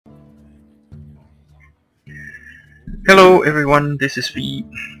Hello everyone, this is V.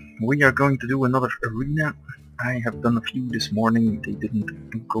 We are going to do another arena. I have done a few this morning, they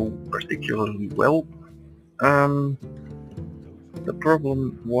didn't go particularly well. The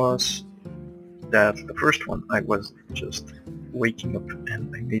problem was that the first one I was just waking up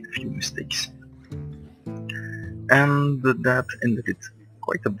and I made a few mistakes. And that ended it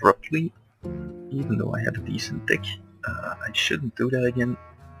quite abruptly, even though I had a decent deck. I shouldn't do that again.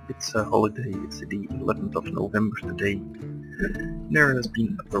 It's a holiday, it's the 11th of November today. There has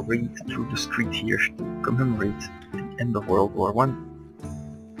been a parade through the street here to commemorate the end of World War I.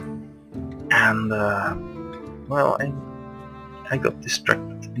 And, well, I got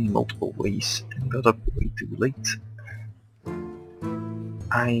distracted in multiple ways and got up way too late.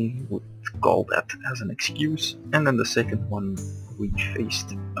 I would call that as an excuse. And then the second one, we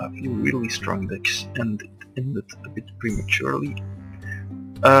faced a few really strong decks and it ended a bit prematurely.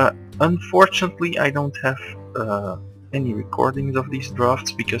 Unfortunately, I don't have any recordings of these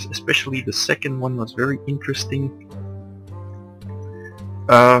drafts, because especially the second one was very interesting.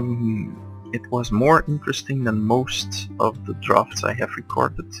 It was more interesting than most of the drafts I have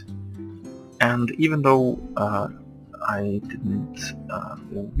recorded, and even though I didn't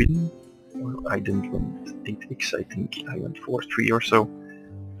win, well, I didn't win 8x, I think I went 4-3 or so.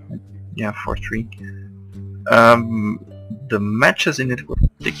 Yeah, 4-3. The matches in it were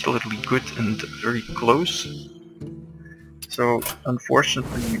particularly good and very close, so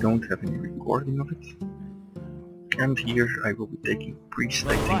unfortunately we don't have any recording of it. And here I will be taking Priest,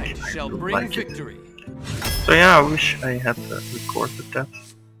 I think I will like it. So yeah, I wish I had recorded that.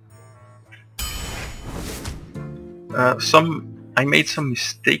 I made some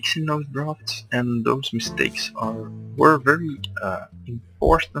mistakes in those drafts, and those mistakes were very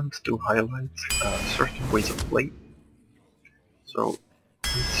important to highlight certain ways of play. So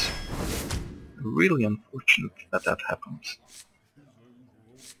it's really unfortunate that that happens.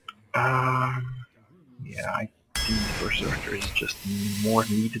 Yeah, I think the Berserker is just more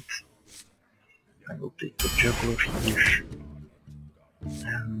needed. I will take the Juggler here.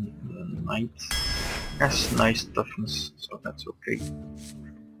 And the Knight has nice toughness, so that's okay.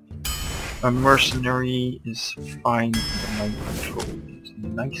 A Mercenary is fine, the Mind Control is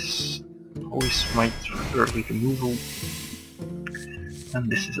nice. Holy Smite for early removal. And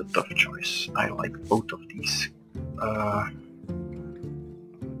this is a tough choice. I like both of these.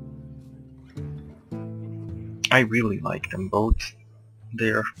 I really like them both.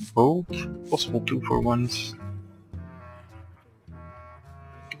 They are both possible 2-for-1s.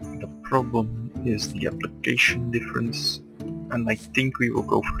 The problem is the application difference, and I think we will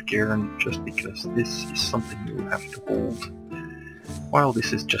go for Garen just because this is something you will have to hold, while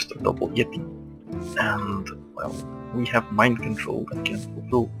this is just a double Yeti. And, well, we have Mind Control that can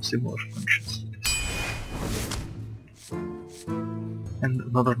fulfill similar functions to this. And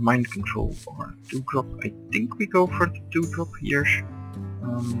another Mind Control or a 2-drop. I think we go for the 2-drop here.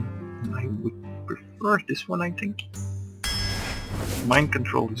 I would prefer this one, I think. Mind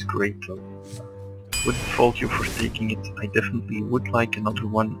Control is great though. Wouldn't fault you for taking it. I definitely would like another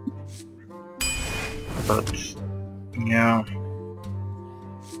one. But, yeah.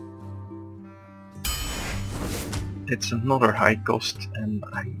 It's another high cost, and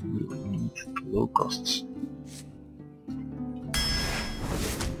I really need the low costs.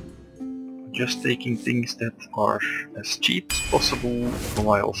 Just taking things that are as cheap as possible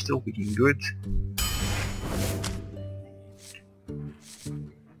while still being good.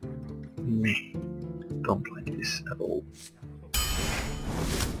 Meh, don't like this at all.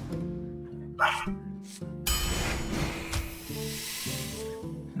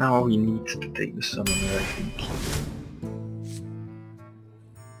 Now we need to take the Summoner, I think.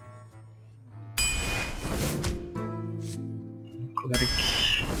 Cleric.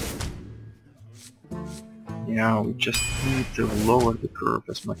 Yeah, we just need to lower the curve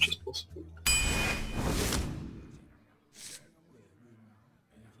as much as possible.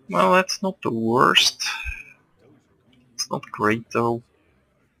 Well, that's not the worst. It's not great though.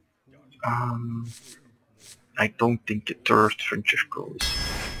 I don't think a third Francesco is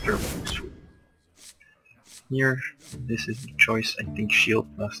very useful. Here, this is the choice. I think Shield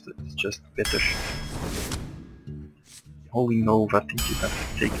Master is just better. Holy Nova, I think you have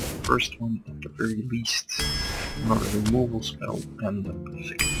to take the first one at the very least. Another removal spell and a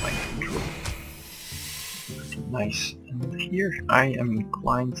second Mind Control. Pretty nice. And here I am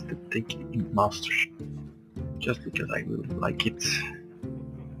inclined to take Ink Master, just because I really like it.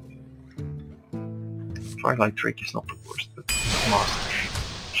 Twilight Drake is not the worst, but Ink Master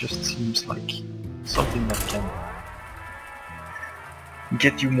just seems like something that can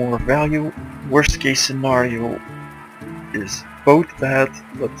get you more value. Worst case scenario, is both bad,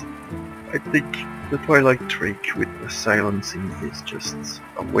 but I think the Twilight trick with the silencing is just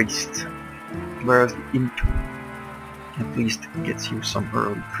a waste. Whereas the Imp at least gets you some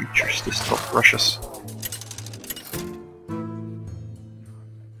early creatures to stop rushes.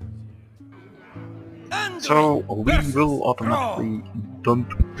 So we will automatically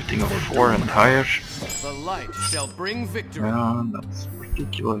dump everything over 4 and higher. The light shall bring victory. That's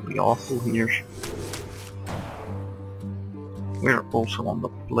particularly awful here. We're also on the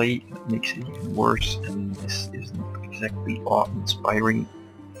play, that makes it even worse, and this is not exactly awe-inspiring.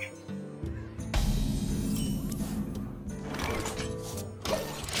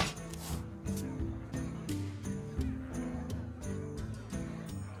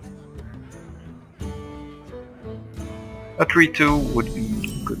 A 3-2 would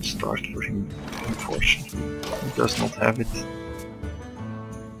be a good start for him, unfortunately. He does not have it.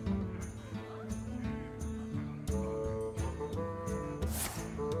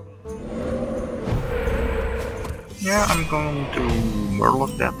 Yeah, I'm going to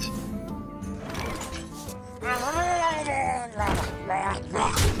Murloc that.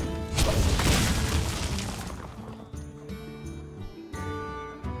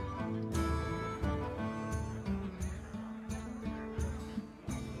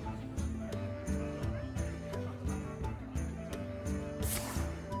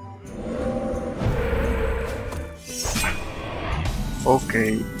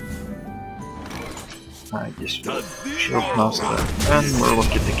 Okay. I just will Shield Master and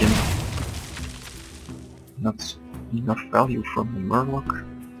Murloc it again. Not enough value from the Murloc.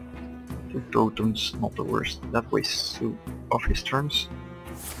 2 totems, not the worst. That wastes 2 of his turns.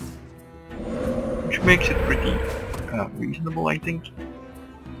 Which makes it pretty reasonable, I think.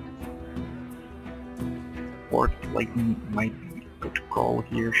 Or Lightning might be a good call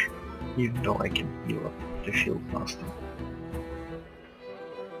here, even though I can heal up the Shield Master.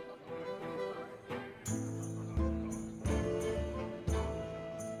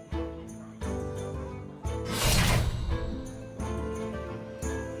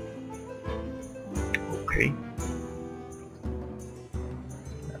 Okay.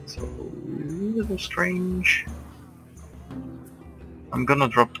 That's a little strange. I'm gonna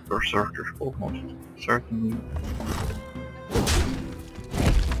drop the Berserker, almost certainly.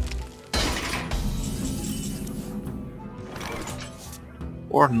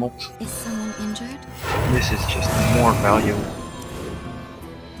 Or not. Is someone injured? This is just more value.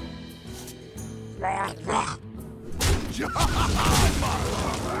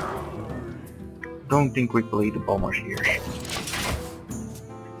 Don't think we play the bomber here.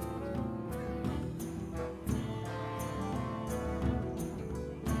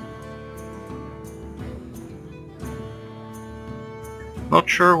 Not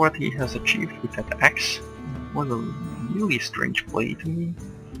sure what he has achieved with that axe. It was a really strange play to me.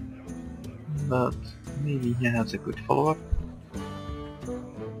 But maybe he has a good follow-up.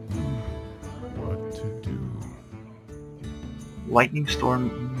 What to do? Lightning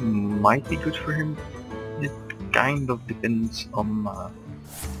Storm might be good for him. It kind of depends on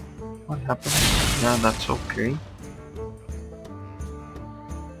what happens. Yeah, that's okay.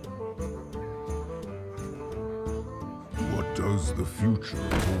 What does the future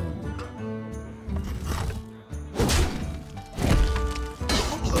hold?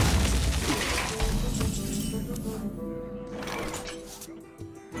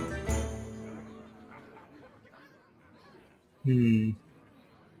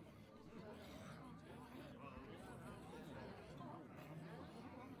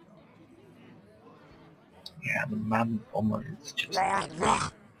 Yeah, the Mad Bomber is just... Put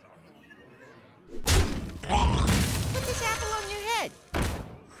this apple on your head.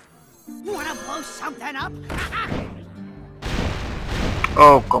 You wanna blow something up?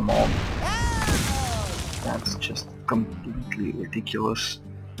 Oh, come on. Oh. That's just completely ridiculous.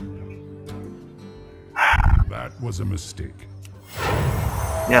 That was a mistake.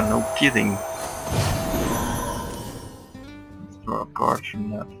 Yeah, no kidding. Let's draw a card from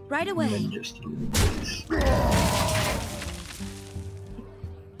that. Right And away. then just eliminate this.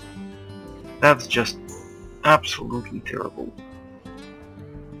 That's just absolutely terrible.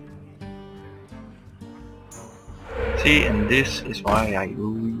 See, and this is why I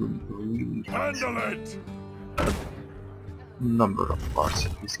really Handle it! a number of parts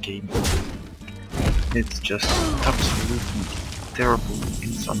of this game. It's just absolutely terrible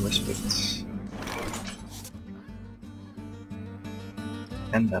in some respects.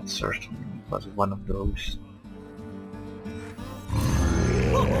 And that certainly was one of those.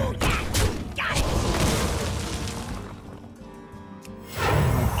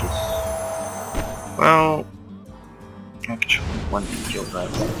 Well, want to kill that.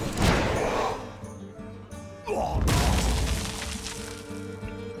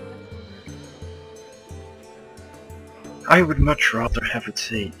 I would much rather have it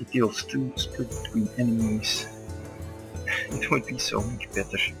say it deals 2 split between enemies. It would be so much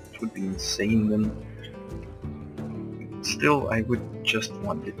better. It would be insane then. Still, I would just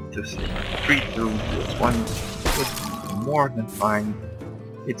want it to say 3-2 deals 1 would be more than fine.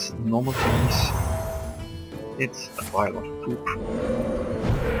 It's none of these. It's a pile of poop.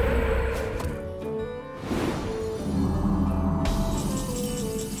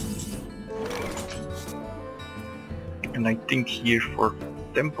 And I think here, for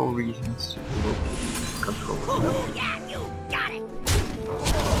tempo reasons, we will control that. Yeah, you got it.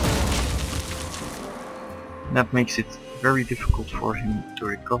 That makes it very difficult for him to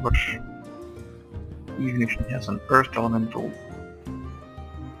recover, even if he has an earth elemental.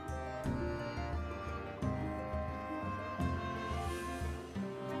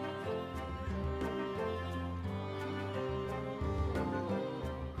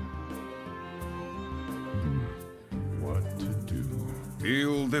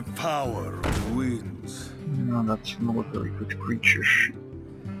 Feel the power of the winds. No, that's not a very good creature.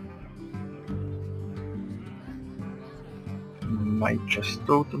 Might just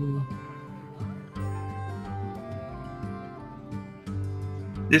totem.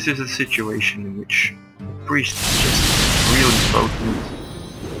 This is a situation in which the priest is just really potent.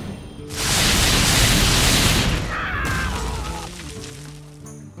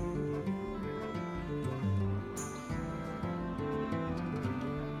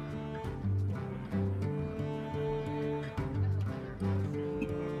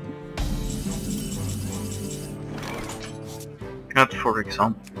 That, for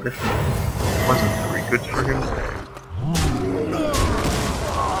example, definitely wasn't very good for him.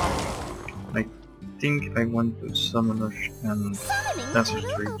 I think I want to summoner and Desert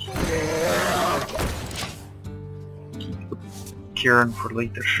Drake. Keep the Kieran for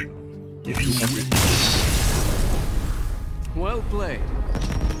later, if he has it. Well played.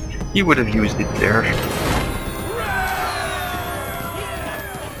 He would have used it there.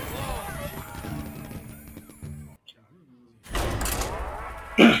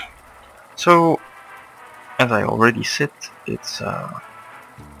 So, as I already said, it's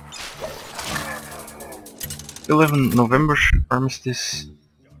 11 November armistice,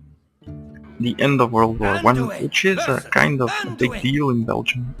 the end of World War I, which is a kind of a big deal in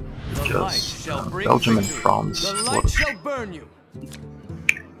Belgium, because Belgium and France were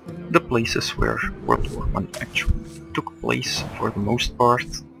the places where World War I actually took place for the most part,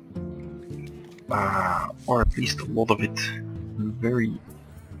 or at least a lot of it. Very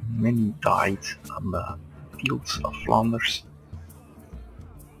many died on the fields of Flanders.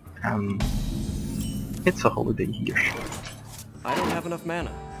 It's a holiday here. I don't have enough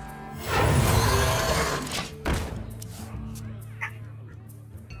mana.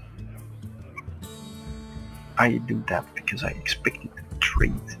 I do that because I expected to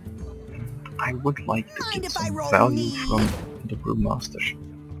trade. I would like to get some value from the brewmaster.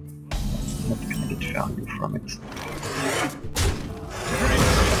 Not gonna get value from it.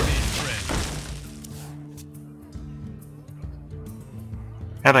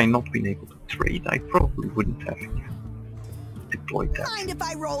 Had I not been able to trade, I probably wouldn't have even deployed that. Mind if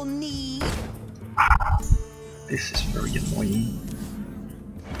I roll need? This is very annoying.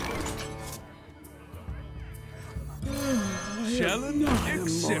 Challenge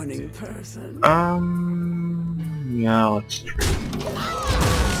accepted. Yeah, let's trade.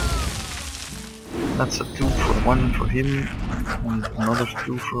 That's a 2-for-1 for him, and another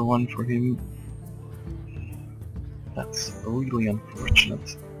 2-for-1 for him. That's really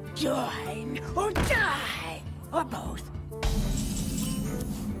unfortunate. Join or die, or both.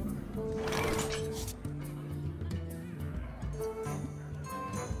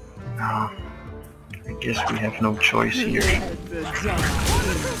 I guess we have no choice here.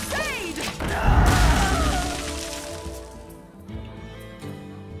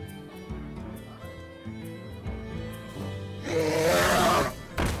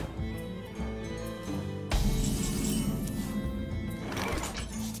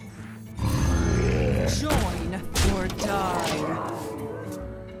 Join or die.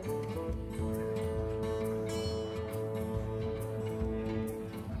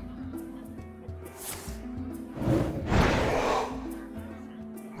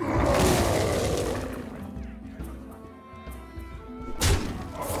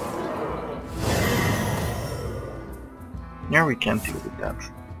 Yeah, we can't deal with that.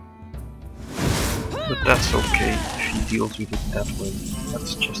 But that's okay, if he deals with it that way,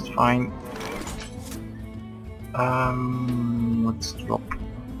 that's just fine. Let's drop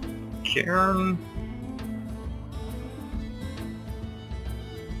Cairn.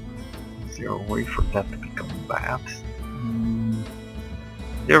 Is there a way for that to become bad?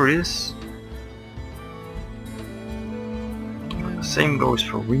 There is. The same goes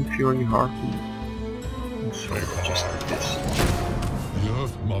for Wind Fury hardly. So just do this. The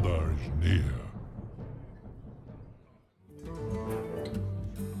Earth Mother is near.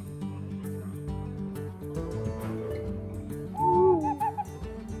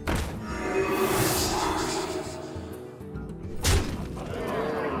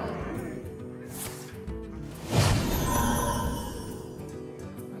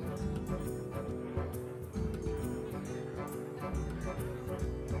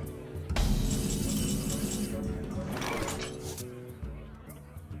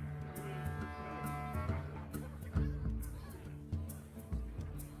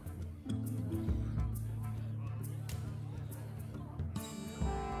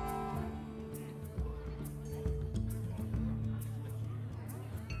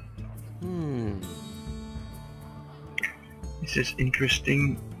 This is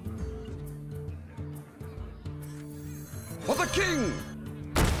interesting. For the king!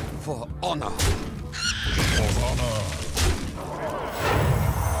 For honor! For honor.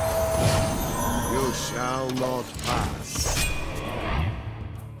 You shall not pass.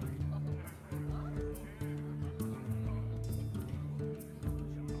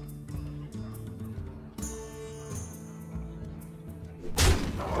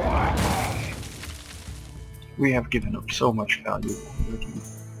 We have given up so much value already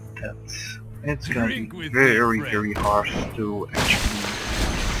that it's gonna be very hard to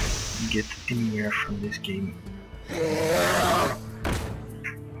actually get anywhere from this game.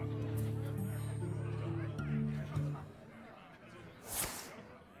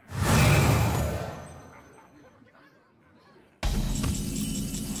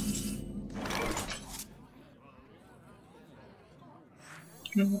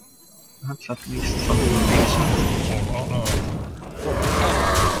 That's at least something decent. For honor.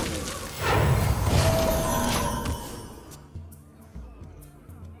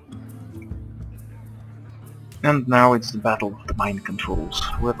 And now it's the battle of the mind controls.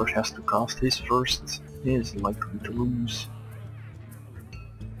 Whoever has to cast his first is likely to lose.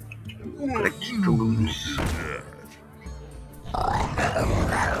 Click to lose.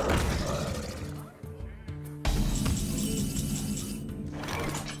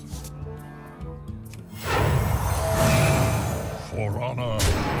 For honor.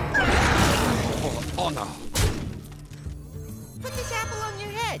 For honor! Put this apple on your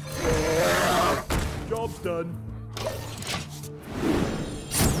head. Job's done.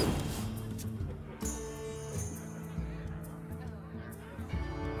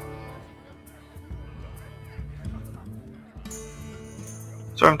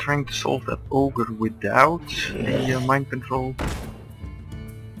 So I'm trying to solve that ogre without the mind control.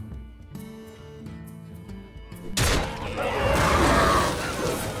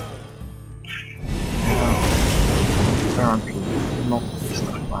 Apparently not list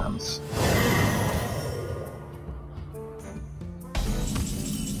of plans.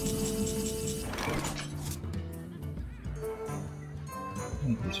 I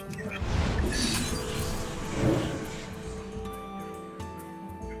guess we have to do this.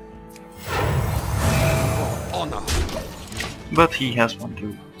 Honor! But he has one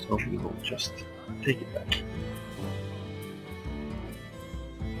too, so we will just take it back.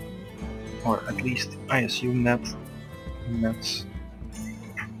 Or at least I assume that. And that's...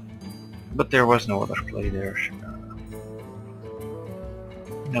 But there was no other play there.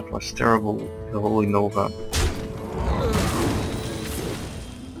 That was terrible, the Holy Nova.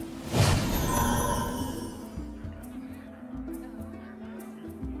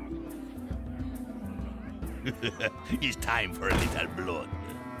 It's time for a little blood.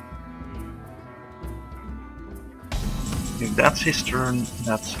 If that's his turn,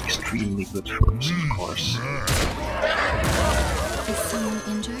 that's extremely good for us, of course. Is someone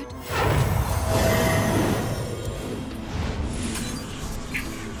injured?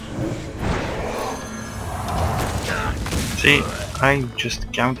 See, I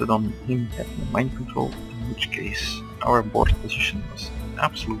just counted on him having mind control, in which case our board position was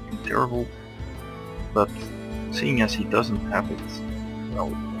absolutely terrible. But seeing as he doesn't have it, well,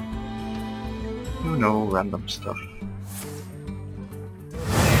 you know, random stuff.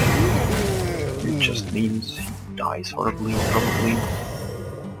 It just means he dies horribly, probably.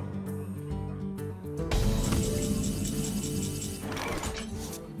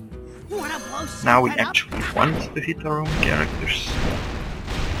 Wanna blow Now we something up? actually want to hit our own characters.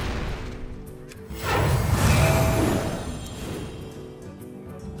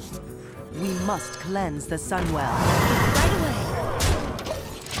 must cleanse the Sunwell. Right away.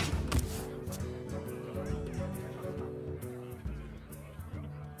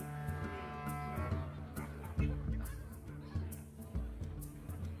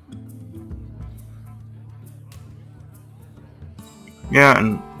 Yeah,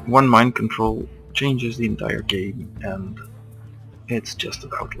 and one mind control changes the entire game, and it's just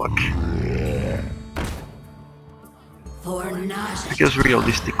about luck. For nausea. Because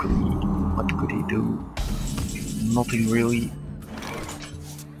realistically, what could he do? Nothing really.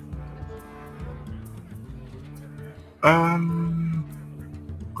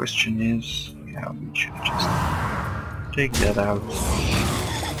 Question is, yeah, we should just take that out.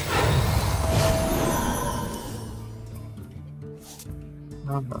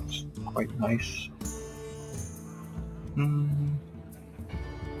 Oh, that's quite nice.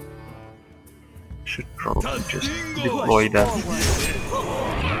 Should probably just deploy that.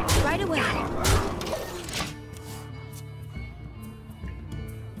 Right away.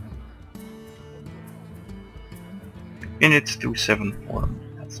 In its 2/7 form,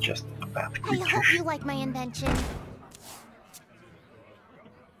 that's just a bad I creature. hope you like my invention.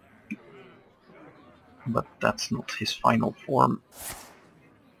 But that's not his final form.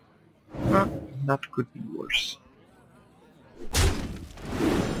 That could be worse.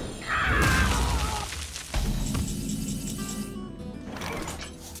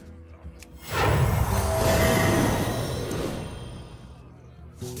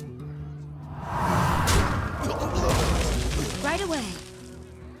 Right away.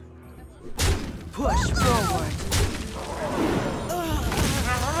 Push forward.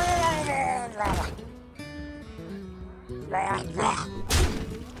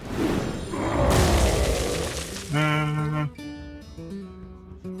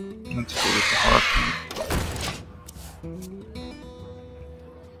 Let's go with the heartbeat.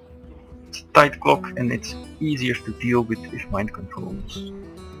 It's a tight clock and it's easier to deal with mind controls.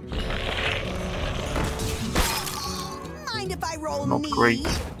 Mind if I roll Not me? great,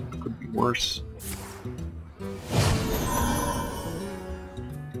 it could be worse.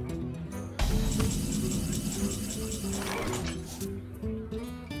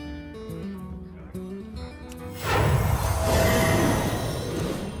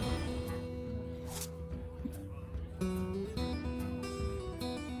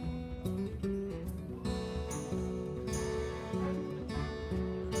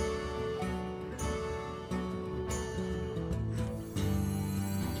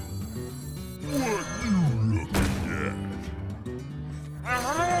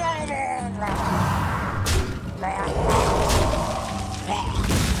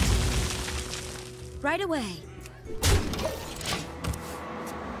 Right away.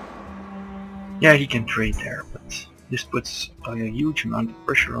 Yeah, he can trade there, but this puts a huge amount of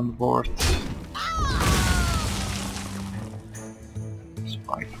pressure on the board. It's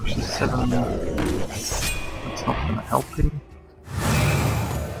 5 versus 7. That's not gonna help him.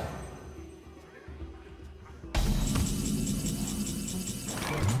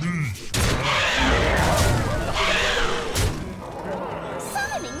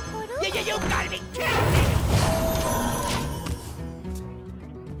 Summoning portal? You gotta be kidding me!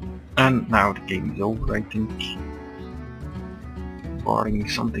 And now the game is over, I think. Barring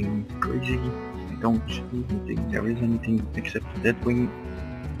something crazy, I don't even think there is anything except the Deadwing.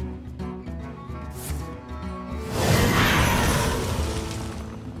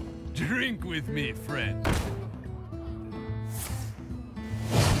 Drink with me, friend.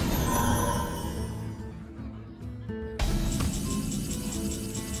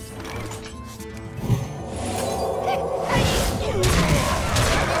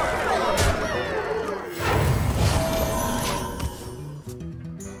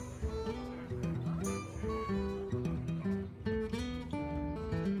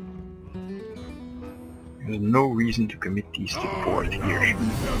 There's no reason to commit these to the board here.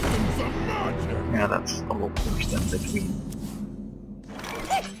 Yeah, that's a lot worse than Deadwing.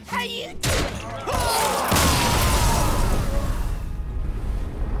 How you doing?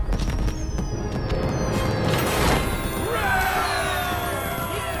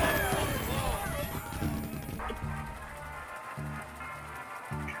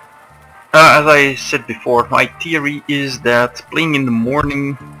 As I said before, my theory is that playing in the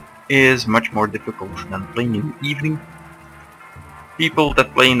morning is much more difficult than playing in the evening. People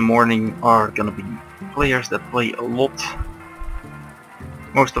that play in the morning are gonna be players that play a lot.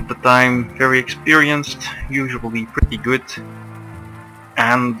 Most of the time very experienced, usually pretty good.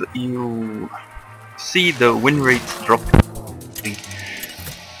 And you see the win rate drop.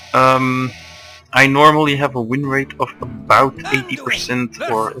 I normally have a win rate of about 80%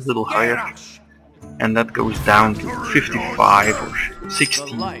 or a little higher. and that goes down to 55 or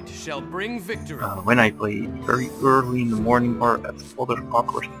 60 The light shall bring victory. when I play very early in the morning or at other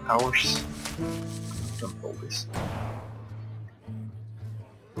awkward hours. Don't all this.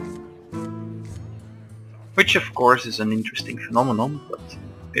 Which of course is an interesting phenomenon, but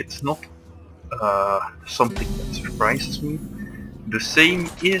it's not something that surprises me. The same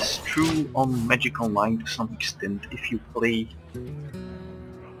is true on Magic Online to some extent. If you play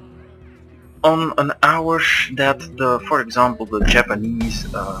on an hour that for example, the Japanese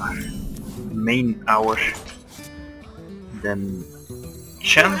main hour, then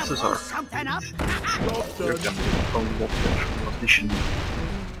chances are Something up? you're gonna get a lot of position.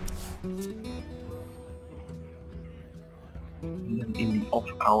 And in the off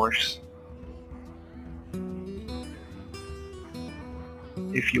hours,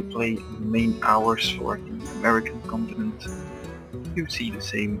 if you play the main hours for the American continent, you see the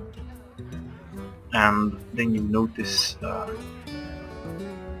same. And then you notice, well,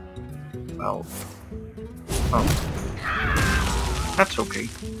 oh, that's okay.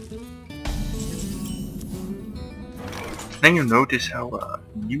 Then you notice how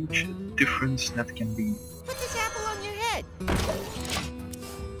huge difference that can be. Put this apple on your head.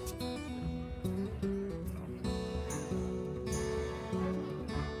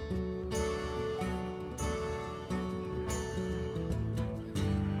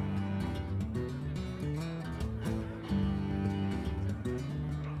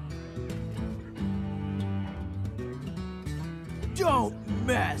 Don't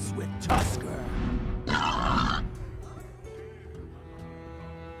mess with Tusker.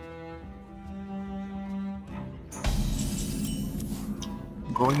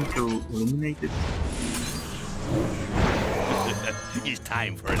 Going to eliminate it. It's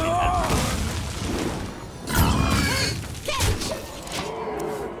time for a little.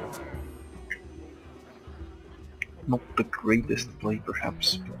 Not the greatest play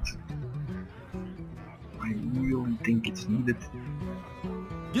perhaps, but I really think it's needed.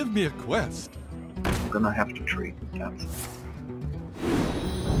 Give me a quest. I'm gonna have to trade with that.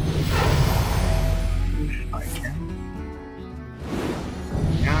 If I can.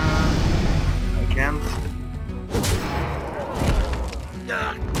 Yeah, I can't.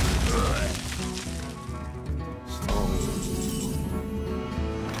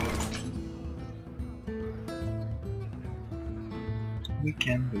 We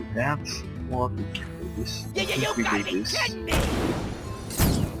can do that, or we can do this. I think we do this.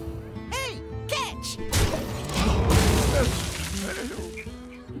 Hey, catch!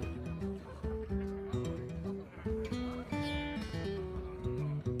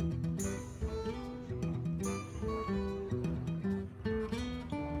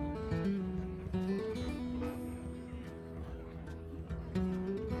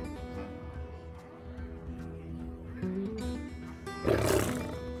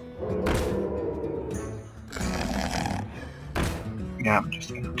 Yeah, I'm just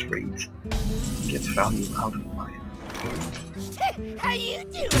gonna trade. Get value out of my How you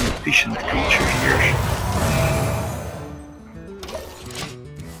doing? efficient creature here.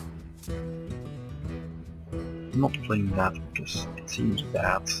 I'm not playing that because it seems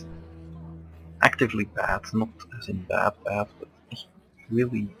bad. Actively bad, not as in bad, but it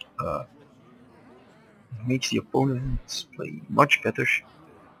really makes the opponents play much better.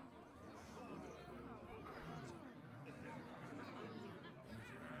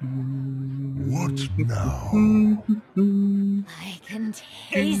 What now? I can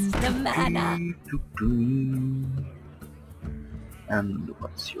taste the mana. And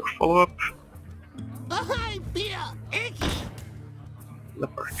what's your follow-up? I feel icky.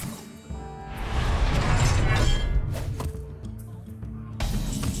 Leopard.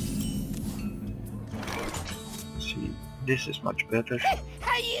 See, this is much better.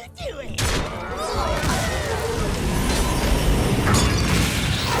 How you doing?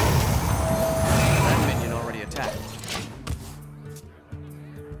 That minion already attacked.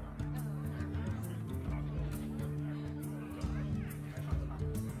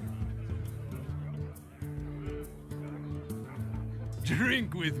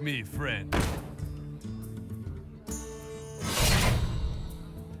 Drink with me, friend.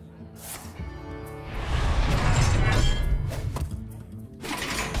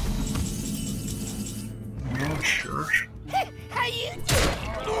 Yeah, sure. How you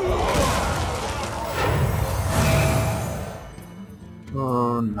doing?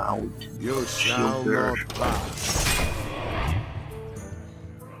 Now we can You shall shield there. not pass.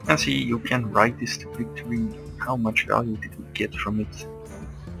 And see, you can write this to victory. How much value did we get from it?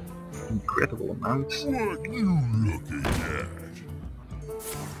 Incredible amounts. What you looking at?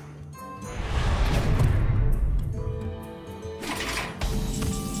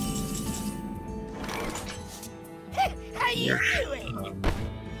 here.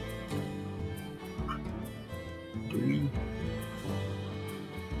 Do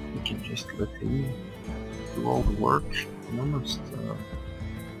we can just let him do all the work, to be honest.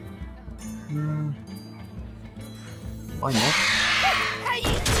 Why not?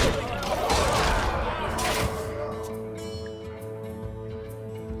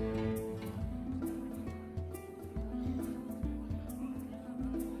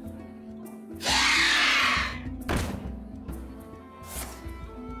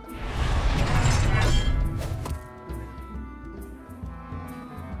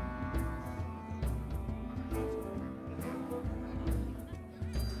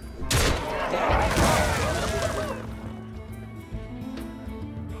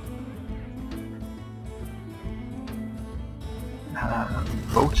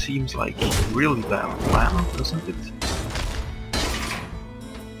 Vote seems like a really bad plan, doesn't it?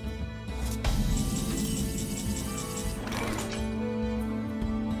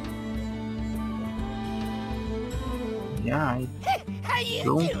 Yeah, I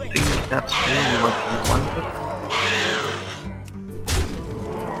don't think that's really what he wanted.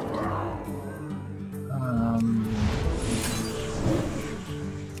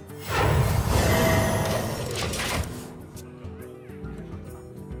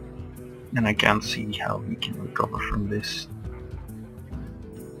 And I can't see how we can recover from this.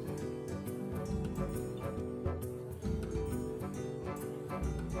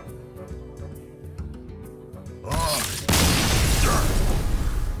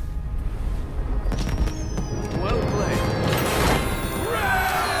 Well played.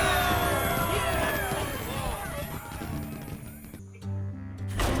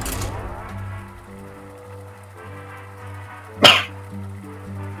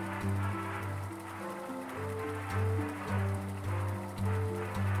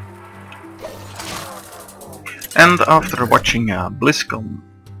 And after watching BlizzCon,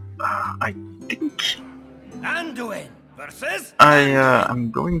 I think Anduin versus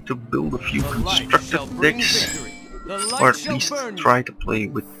I'm going to build a few The light shall constructed bring decks, victory. The or light at shall least burn you. try to play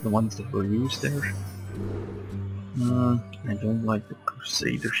with the ones that were used there. I don't like the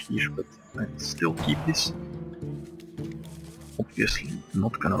Crusader here, but I'll still keep this. Obviously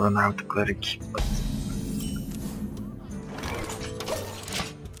not gonna run out of Cleric, but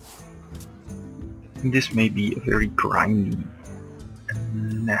this may be a very grindy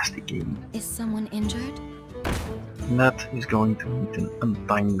and nasty game. Is someone injured? That is going to meet an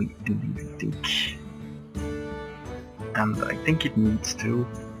untimely ending, I think. And I think it needs to.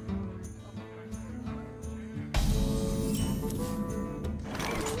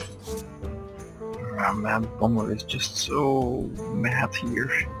 Man, Bomber is just so mad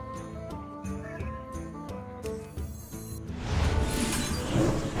here.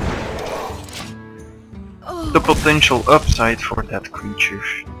 The potential upside for that creature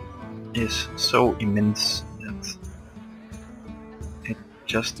is so immense that it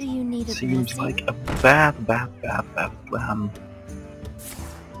just Do you need a seems blessing? like a bad plan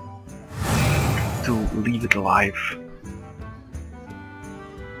to leave it alive.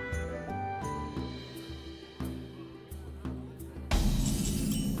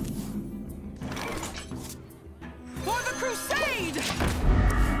 For the crusade!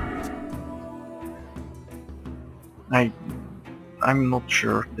 I'm not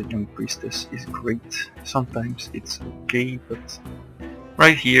sure the Young Priestess is great. Sometimes it's okay, but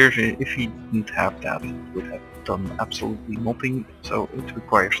right here, if he didn't have that, he would have done absolutely nothing. So it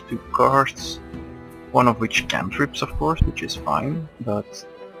requires 2 cards, one of which cantrips, of course, which is fine, but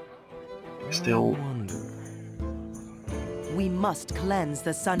still. We must cleanse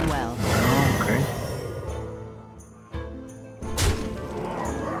the Sunwell. Okay.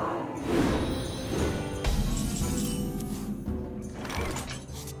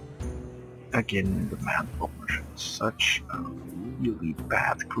 Again, the Man Bomber. Such a really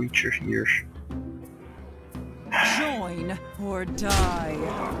bad creature here. Join or die.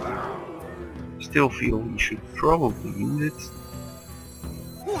 Still feel we should probably use it.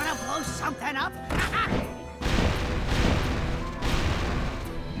 Wanna blow something up?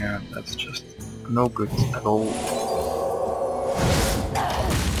 Yeah, that's just no good at all.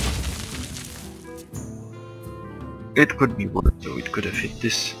 It could be worse, so it could have hit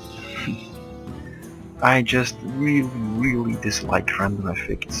this. I just really dislike random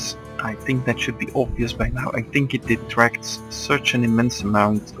effects. I think that should be obvious by now. I think it detracts such an immense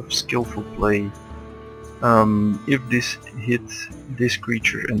amount of skillful play. If this hit this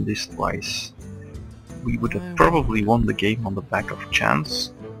creature and this twice, we would have probably won the game on the back of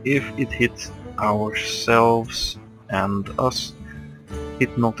chance. If it hit ourselves and us,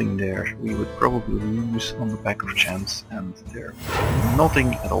 hit nothing there. We would probably lose on the back of chance, and there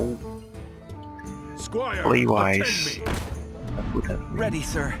nothing at all. Squire, Play-wise, attend me. that would have been Ready,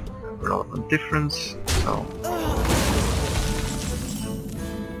 sir. a relevant difference. So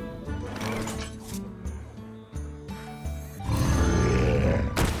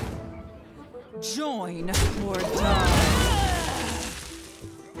Join or die.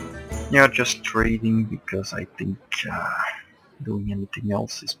 yeah, just trading because I think doing anything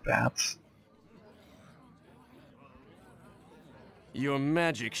else is bad. Your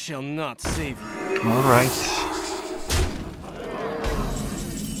magic shall not save you. Alright.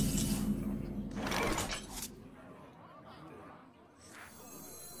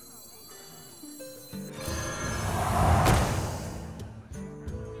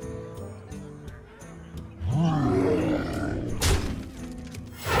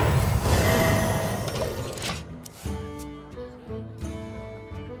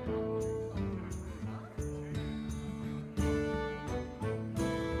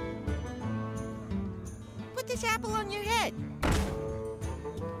 Put this apple on your head.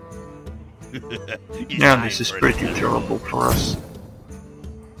 Yeah, this is pretty terrible for us.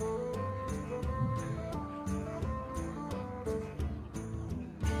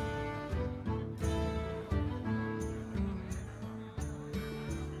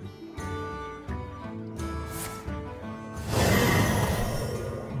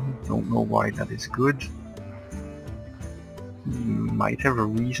 Don't know why that is good. Might have a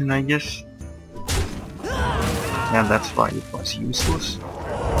reason, I guess. And that's why it was useless. So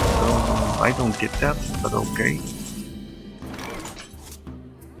I don't get that, but okay.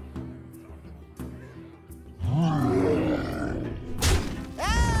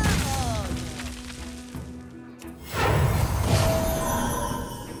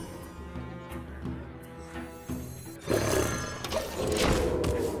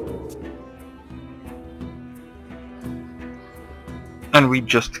 And we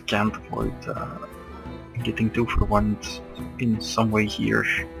just can't avoid getting 2 for 1 in some way here.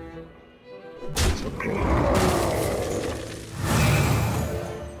 That's okay.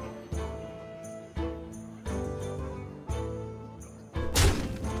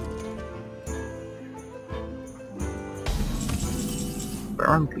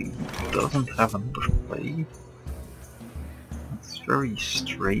 Apparently he doesn't have another play. That's very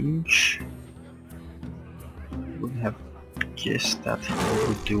strange. Would have guessed that he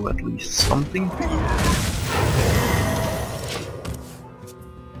would do at least something.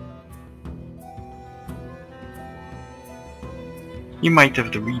 He might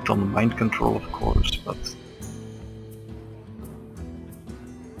have the read on the mind control, of course, but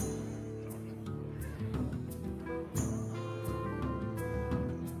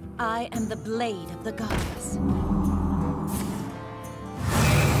I am the blade of the goddess.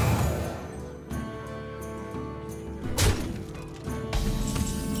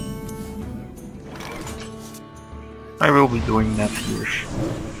 I will be doing that here.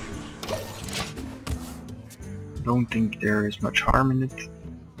 Don't think there is much harm in it.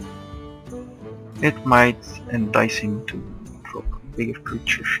 It might entice him to drop a bigger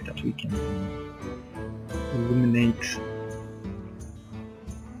creature that we can eliminate.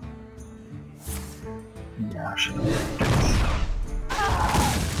 Yeah, should have done that.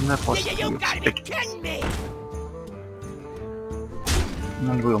 And that was to be expected.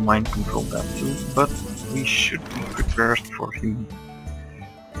 And we'll mind control that too, but we should be prepared for him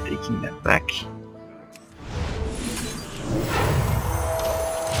taking that back.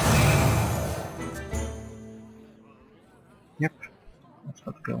 Yep, that's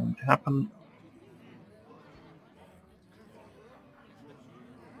not going to happen.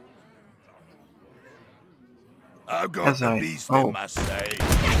 I've got As the I... beast oh, in my sight.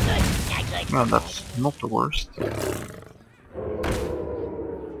 well, that's not the worst.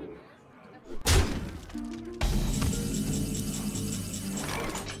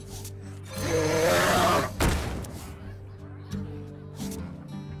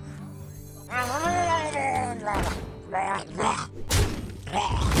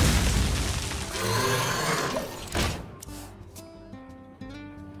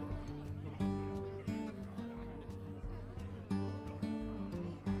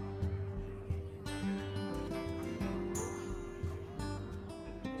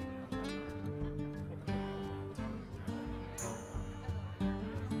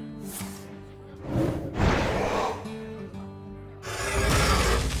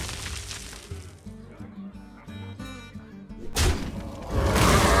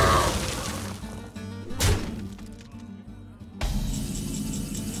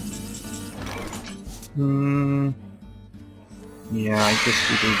 Yeah, I guess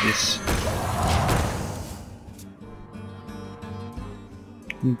we do this.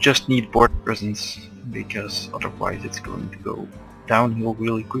 You just need board presence, because otherwise it's going to go downhill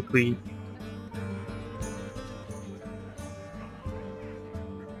really quickly.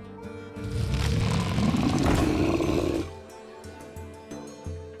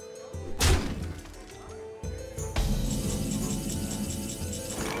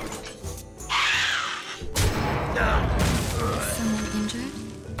 Someone injured?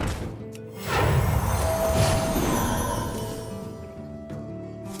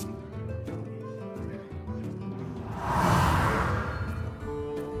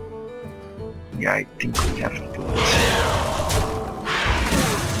 Yeah, I think we have to do this.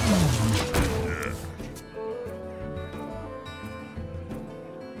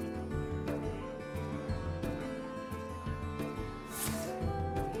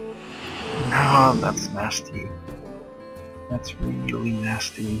 Ah, that's nasty. That's really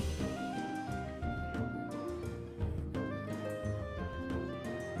nasty.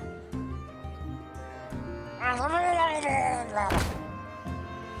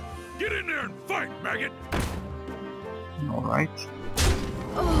 Get in there and fight, maggot! Alright.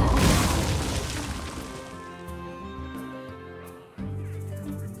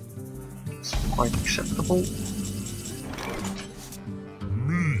 It's quite acceptable.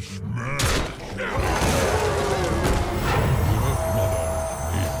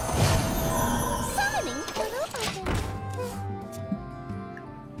 Summoning portal open.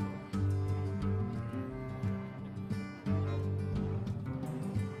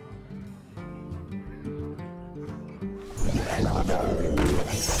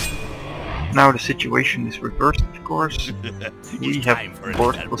 Now the situation is reversed, of course. We have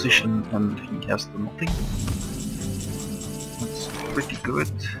board position and he has the nothing. That's pretty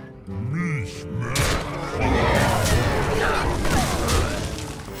good.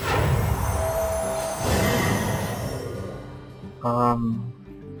 Yeah,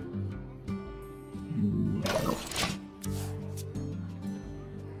 no.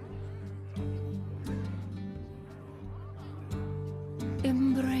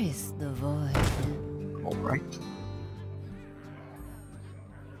 Embrace the void. Alright.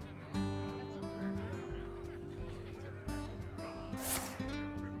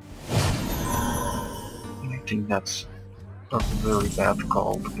 I think that's a very bad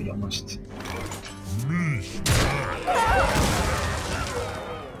call, to be honest.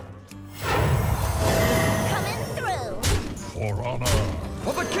 Coming through. For honor!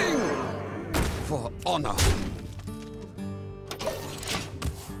 For the king! For honor!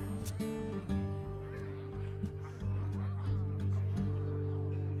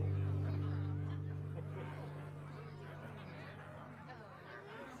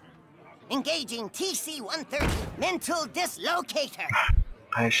 Engaging TC-130 mental dislocator.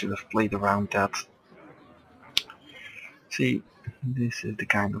 I should have played around that. See, this is the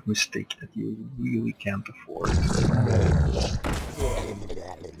kind of mistake that you really can't afford.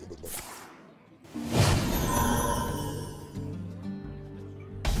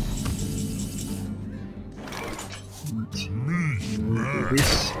 Let's do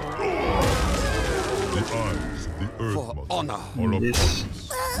this, The eyes of the earth For mother honor! are and upon this. us.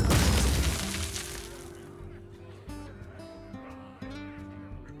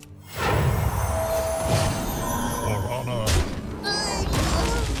 For honor!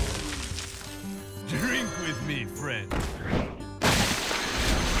 Drink with me, friend.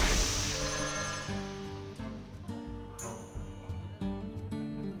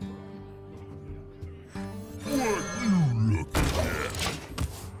 What you looking at?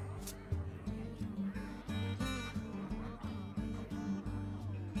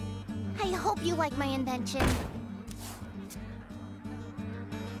 I hope you like my invention.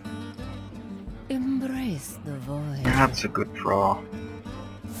 Embrace the void. That's a good draw.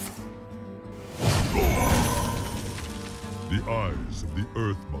 The eyes of the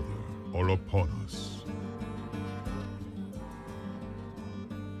earth mother are upon us.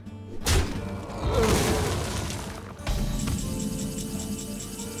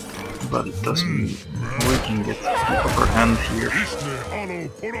 But it does mean we can get the upper hand here.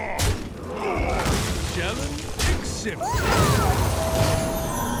 Challenge accepted.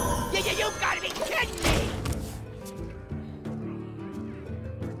 You've got to be kidding me!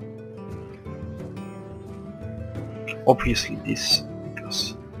 Obviously this,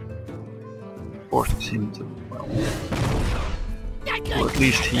 because forces him to, well, or at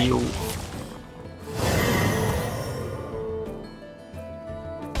least heal.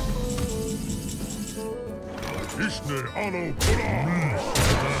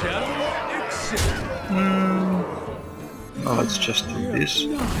 Challenge accepted. Well, let's just do this.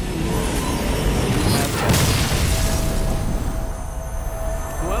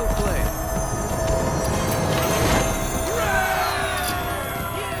 Well played.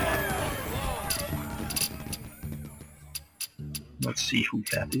 Let's see who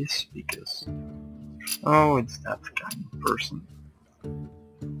that is, because... Oh, it's that kind of person.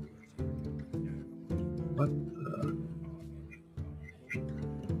 What the...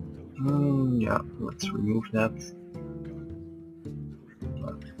 yeah, let's remove that.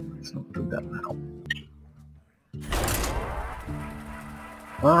 But let's not do that now.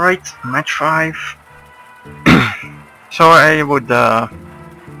 Alright, match 5. So I would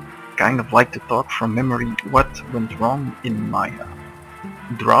kind of like to talk from memory what went wrong in my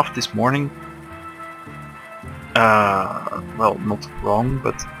draft this morning. Well, not wrong,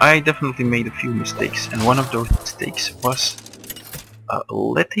 but I definitely made a few mistakes, and one of those mistakes was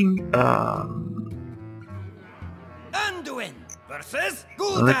letting Anduin versus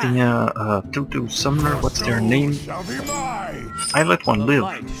a 2/2 summoner, what's their name? I let one The live,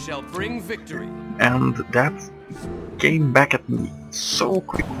 light shall bring victory. and that came back at me so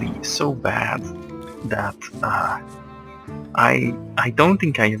quickly, so bad, that I don't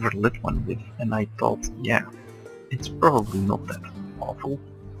think I ever let one live, and I thought, yeah, it's probably not that awful.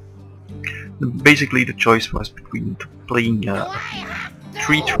 Basically the choice was between playing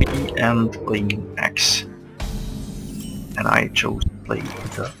 3/3 and playing an axe, and I chose to play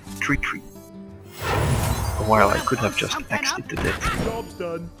the 3/3. While I could have just axed it to death. Job's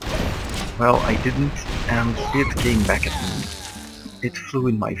done. Well, I didn't, and it came back at me. It flew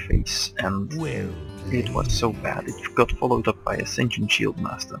in my face, and it was so bad. It got followed up by Ascension Shield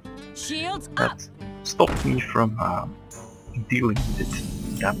Master. Shields up! That stopped me from dealing with it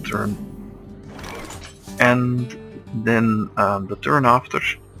that turn. And then the turn after,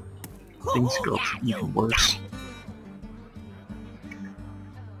 things got even worse.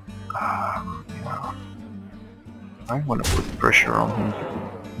 Yeah. I want to put pressure on him, to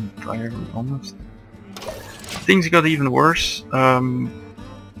be entirely honest. Things got even worse.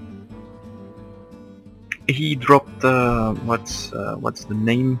 He dropped what's the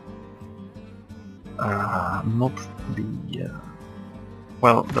name? Not the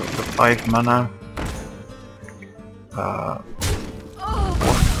well, the 5 mana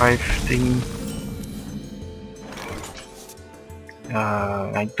 4/5 thing.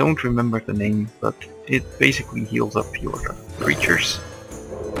 I don't remember the name, but it basically heals up your creatures.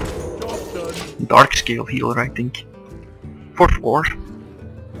 Dark scale healer, I think, for 4,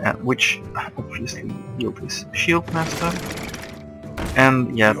 which obviously healed his shield master.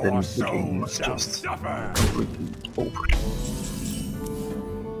 And yeah, then the game was just completely over.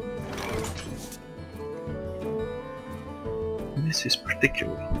 This is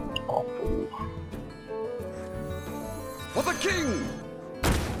particularly awful. for the king.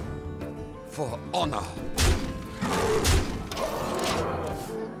 For honor.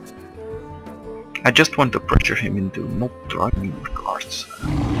 I just want to pressure him into not drawing me more cards,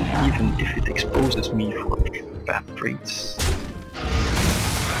 even if it exposes me for bad trades.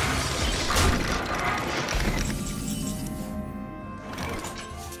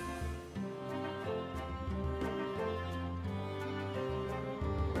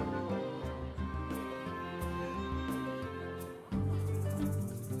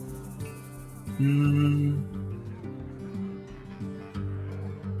 I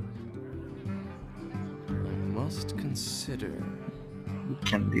must consider. We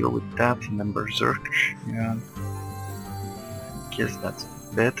can deal with that, and then Berserker, yeah. Guess that's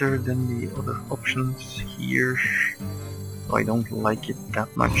better than the other options here. So I don't like it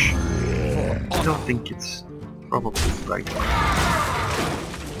that much. I still think it's probably right.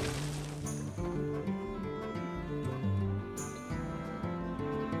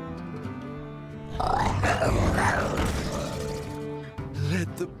 Let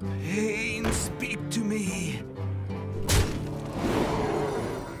the pain speak to me.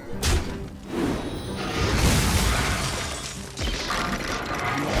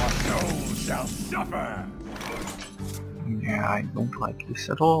 Your soul shall suffer. Yeah, I don't like this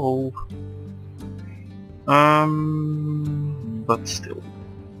at all. But still.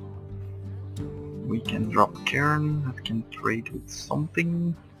 We can drop Karen, that can trade with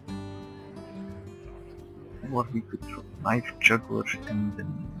something. Or we could drop Knife Juggler and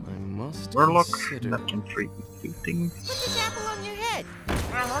then I must Warlock, consider. that can trade with 2 things. Put this apple on your head.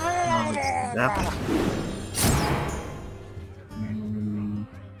 Now let's do that.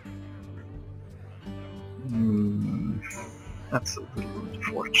 That's a little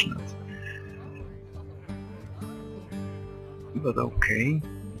unfortunate. But okay.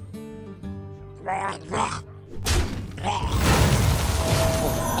 My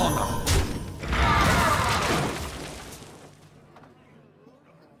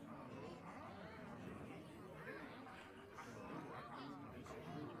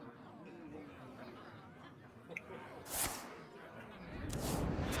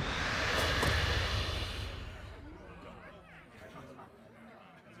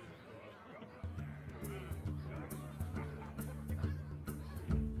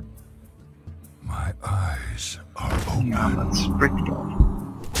eyes are open. Yeah, that's pretty awful.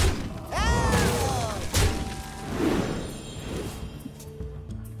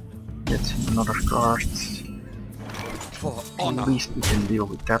 Get another card. For At honor. least we can deal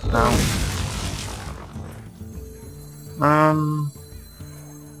with that now.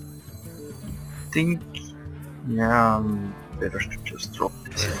 Think, yeah, better to just drop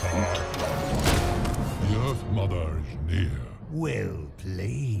this. I think. The Earth Mother is near. Well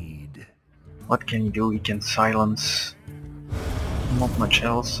played. What can you do? He can silence. Not much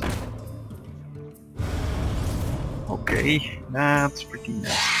else. Okay, that's pretty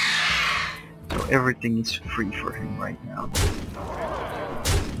nice. So everything is free for him right now.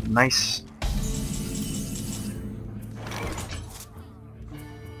 Nice.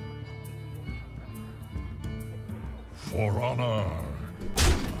 For honor.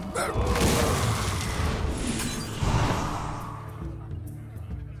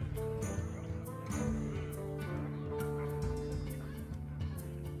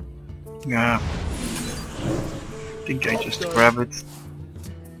 Yeah. I think I just grab it.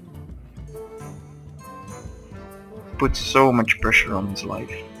 Puts so much pressure on his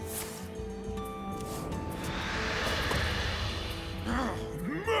life.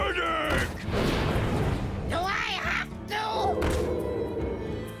 Do I have to?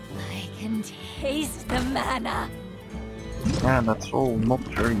 I can taste the mana. Yeah, that's all not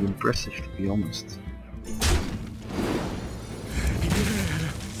very impressive, to be honest.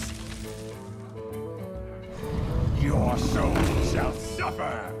 Your soul shall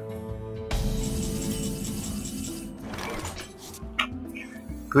suffer.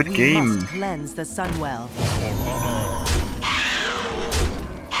 Good We game. must cleanse the Sunwell.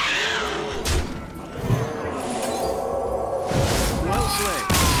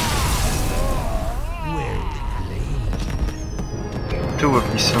 Well played. Two of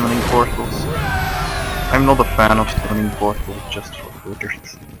these summoning portals. I'm not a fan of summoning portals just for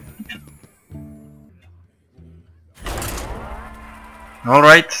wizards.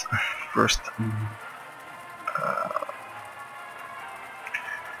 Alright, first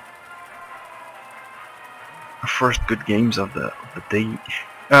first good games of the day.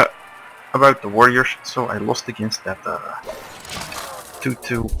 About the warriors, so I lost against that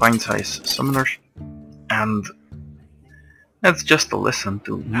 2-2 pint-size summoners, and that's just a lesson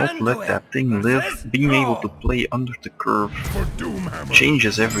to not let that thing live. Being able to play under the curve For Doomhammer.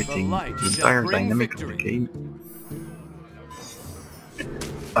 changes everything, The light the shall entire bring dynamic of the victory. game.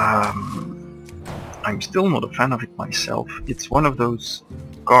 I'm still not a fan of it myself. It's one of those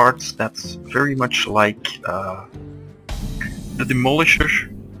cards that's very much like the Demolisher,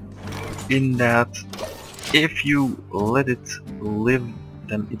 in that if you let it live,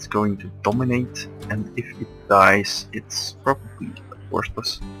 then it's going to dominate, and if it dies, it's probably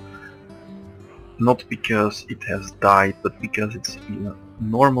worthless. Not because it has died, but because it's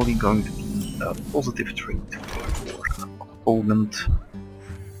normally going to be a positive trait for an opponent.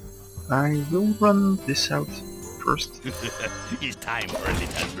 I will run this out first. It's time for a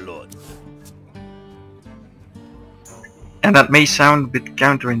little blood. And that may sound a bit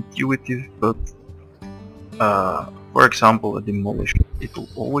counterintuitive, but for example, a Demolish, it will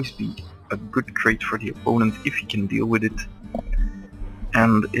always be a good trait for the opponent if he can deal with it.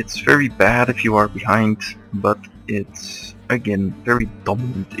 And it's very bad if you are behind, but it's again very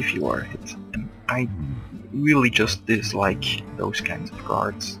dominant if you are hit. And I really just dislike those kinds of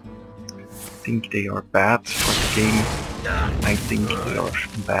cards. I think they are bad for the game. I think they are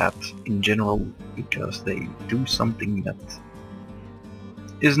bad in general because they do something that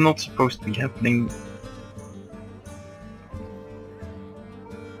is not supposed to be happening.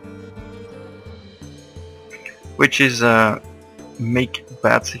 Which is make a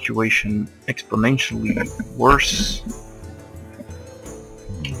bad situation exponentially worse.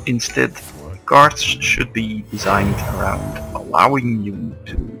 Instead, cards should be designed around allowing you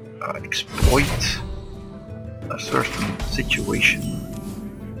to exploit a certain situation.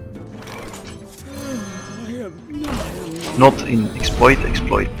 Not in exploit,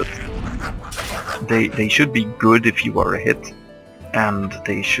 but they should be good if you are a hit, and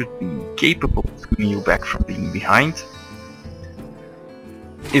they should be capable of bringing you back from being behind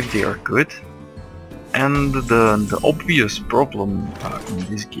if they are good, And the obvious problem in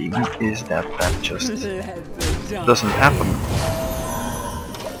this game is that just doesn't happen.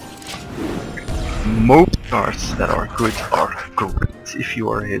 Most cards that are good if you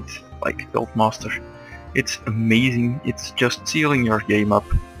are hit, like Master. It's amazing, it's just sealing your game up.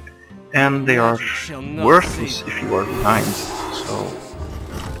 And they are worthless if you are behind. So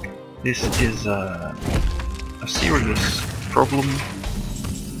this is a serious problem.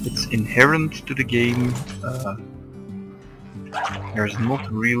 It's inherent to the game. There's not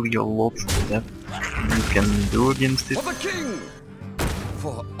really a lot that you can do against it. For the king!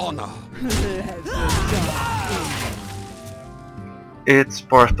 For honor! It's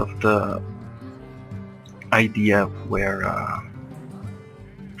part of the idea where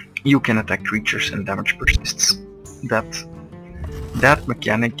you can attack creatures and damage persists. That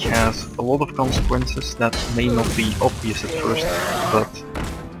mechanic has a lot of consequences that may not be obvious at first, but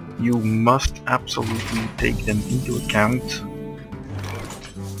you must absolutely take them into account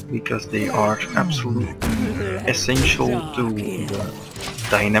because they are absolutely essential to the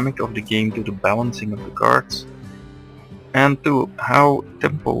dynamic of the game, to the balancing of the cards, and to how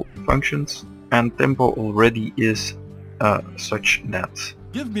tempo functions. And tempo already is such that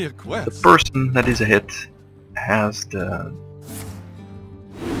Give me a quest. the person that is ahead has the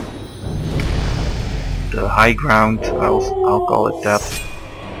high ground, I'll call it that,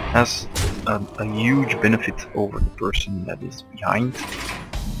 has a huge benefit over the person that is behind.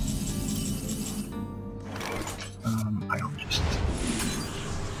 I'll just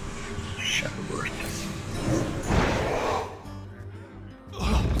share a word.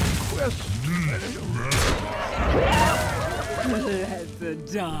 Let the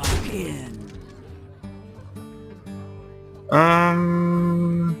dark in.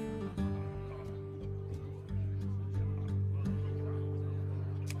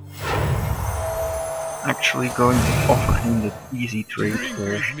 Actually going to offer him the easy trade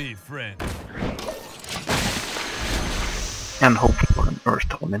where and hope for an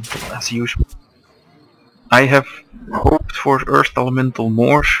Earth Elemental as usual. I have hoped for Earth Elemental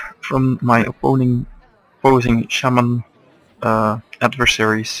more from my opposing Shaman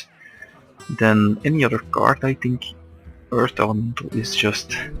adversaries than any other card. I think Earth Elemental is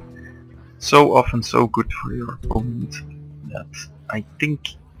just so often so good for your opponent that I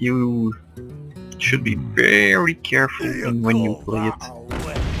think you should be very careful in when you play it.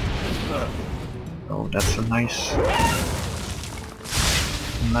 Oh, that's a nice.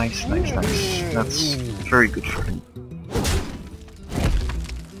 That's very good for him.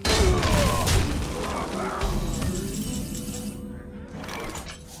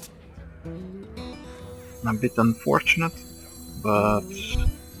 A bit unfortunate, but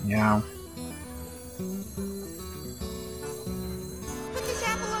yeah. Put this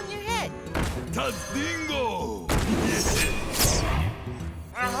apple on your head. Tazdingo!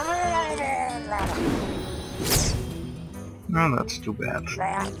 No, that's too bad.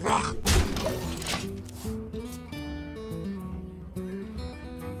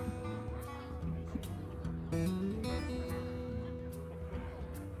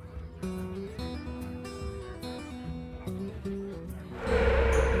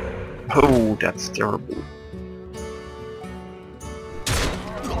 Oh, that's terrible.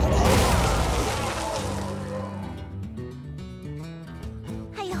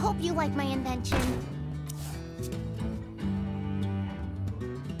 I hope you like my invention.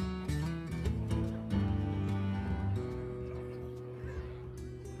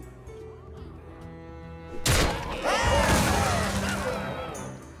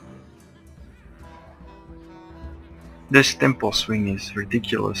 This tempo swing is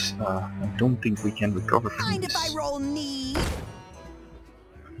ridiculous. I don't think we can recover from Mind if I this. roll need?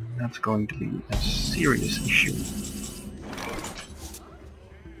 That's going to be a serious issue.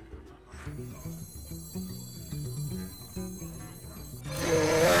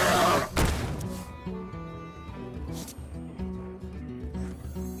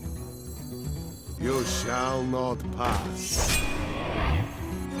 You shall not pass.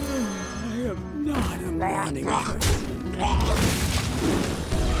 I am not a running person.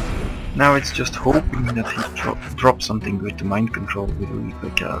 Now it's just hoping that he drops something with the mind control ability,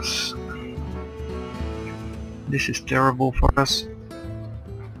 because this is terrible for us.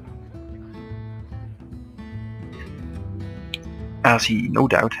 As he no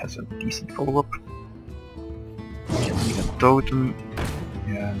doubt has a decent follow-up. Even a totem.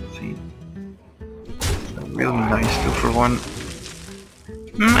 Yeah, let's see. It's a really nice 2-for-1.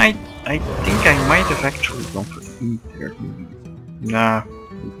 I think I might have actually gone for the eat there. Nah,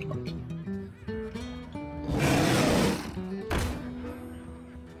 maybe not.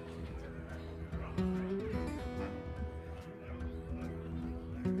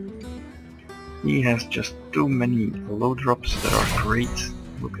 He has just too many low drops that are great.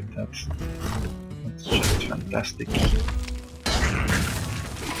 Look at that. That's just fantastic.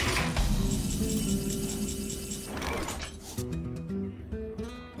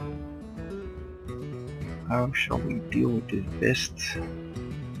 How shall we deal with this best?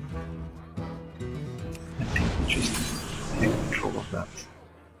 I think we just take control of that.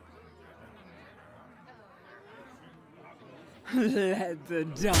 Let the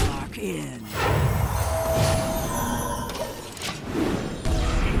dark in.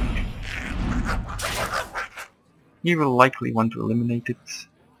 He will likely want to eliminate it,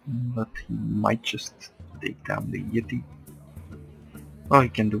 but he might just take down the Yeti. Oh, he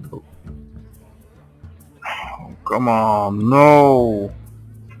can do both. Oh, come on, no!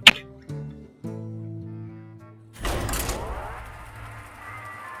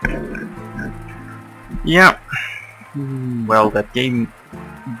 Yeah, well, that game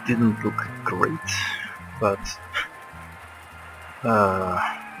didn't look great, but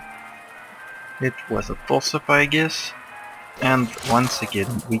it was a toss-up, I guess. And once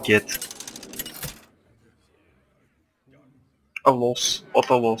again, we get a loss,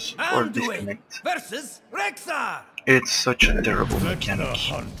 auto loss for disconnect. Versus Rexar. It's such a terrible mechanic.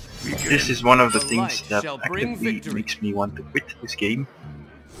 This is one of the things that actively makes me want to quit this game.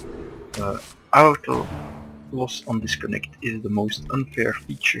 Auto loss on disconnect is the most unfair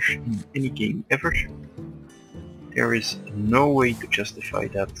feature in any game ever. There is no way to justify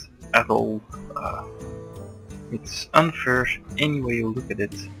that at all. It's unfair any way you look at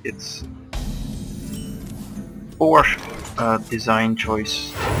it. It's poor design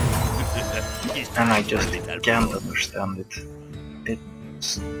choice, and I just can't understand it.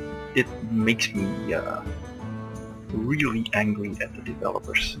 It makes me really angry at the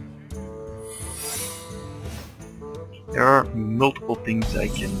developers. There are multiple things I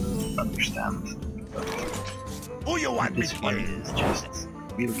can understand, but this one is just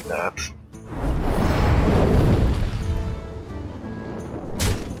really bad.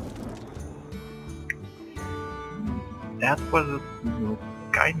 That was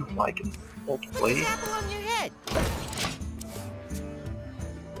kind of like an old play. Apple on your head.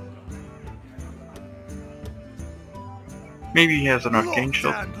 Maybe he has an arcane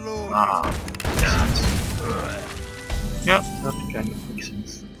shot. Ah, makes sense. Yeah, that kind of makes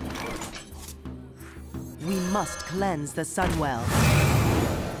sense. We must cleanse the Sunwell.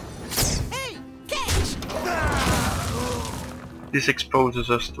 Hey, catch! This exposes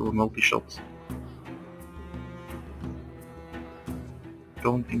us to a multi-shot.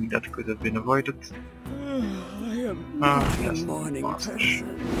 Don't think that could have been avoided. I am not a morning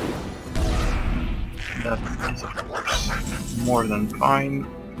person. That is of course more than fine.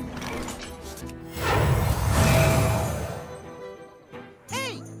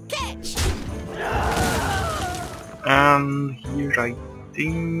 Hey, catch! And here I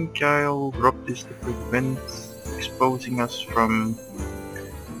think I'll drop this to prevent exposing us from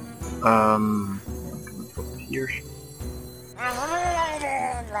I'm gonna drop it here.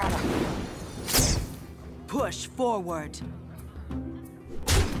 Push forward.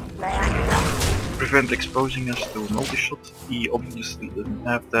 Prevent exposing us to a multi-shot. He obviously doesn't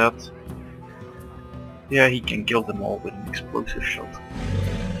have that. Yeah, he can kill them all with an explosive shot.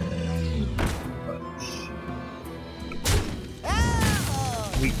 But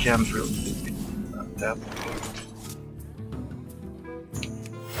we can't really do anything about that.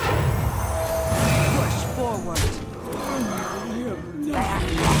 Push forward.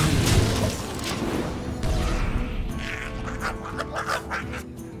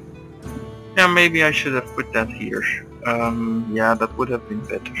 Yeah, maybe I should have put that here. Yeah, that would have been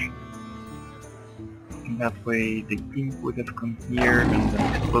better. In that way the imp would have come here and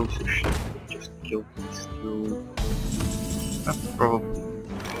the explosive shot would just kill these two. That's probably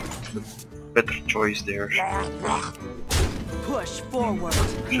the better choice there. Push forward.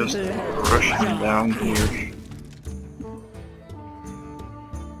 Just rush him down here.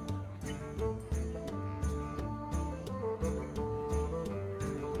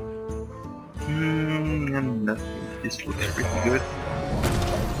 And this looks pretty good.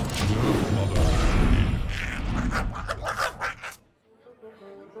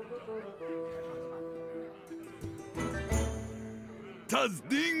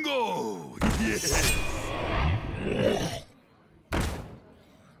 Tazdingo! Yes!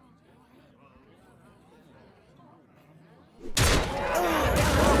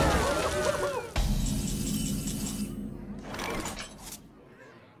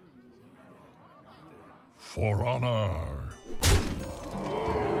 For honor.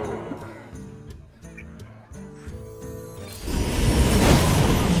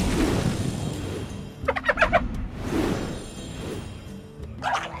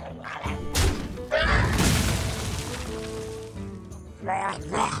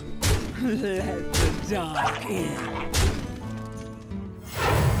 Let the dark in.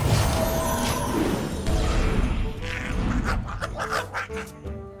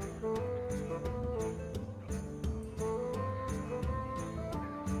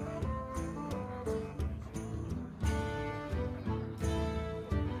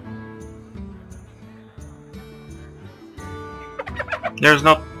 There's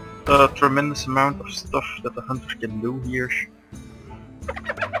not a tremendous amount of stuff that the hunter can do here.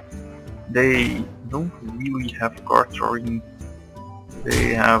 They don't really have card drawing.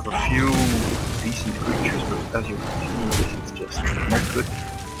 They have a few decent creatures, but as you can see, this is just not good.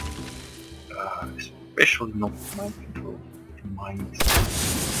 Especially not mind control in mind.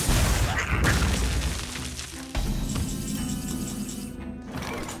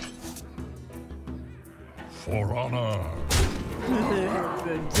 For honor. Let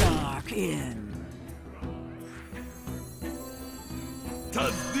the dark in.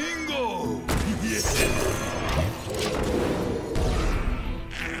 Tazdingo!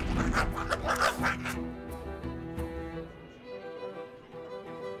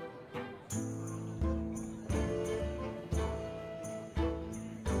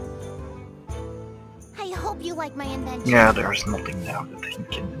 I hope you like my invention. Yeah, there's nothing now that he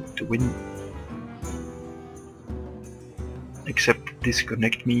can do to win. Except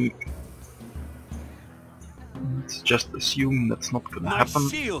disconnect me. Let's just assume that's not gonna My happen.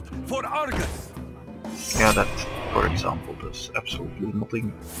 shield for Argus! Yeah, that, for example, does absolutely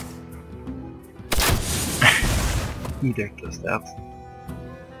nothing. Neither does that.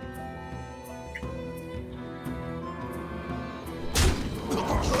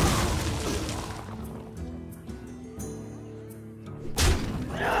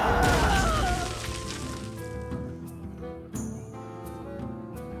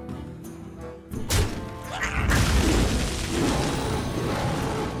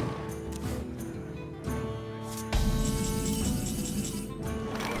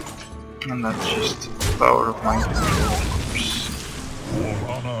 And that's just the power of mind control, of course. For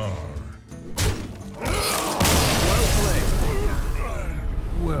honor.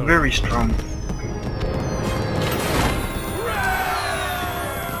 Very strong.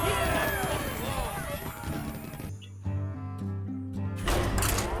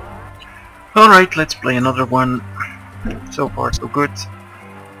 Alright, let's play another one. So far so good.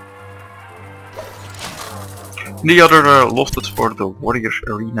 The other losses for the Warrior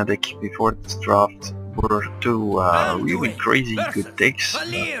Arena deck before this draft were two really crazy good decks.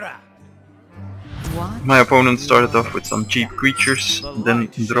 What? My opponent started off with some cheap creatures, then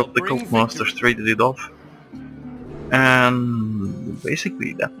dropped the Cult Masters, traded it off. And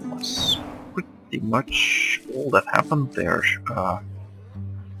basically that was pretty much all that happened there.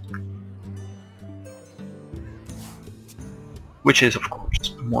 Which is of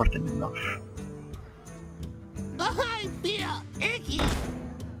course more than enough. I feel icky.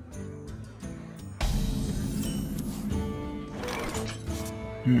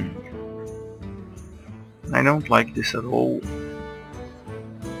 I don't like this at all.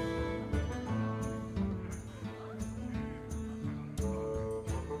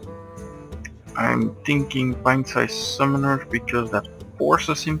 I'm thinking pint-sized summoner because that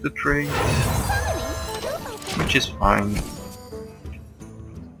forces him to trade, which is fine.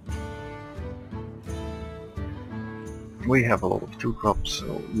 We have a lot of 2-drops,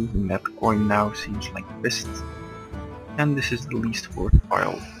 so using that coin now seems like the best. And this is the least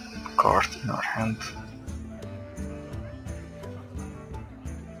worthwhile card in our hand.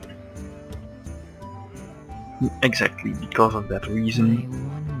 Exactly because of that reason.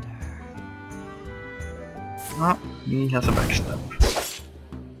 Ah, he has a backstab.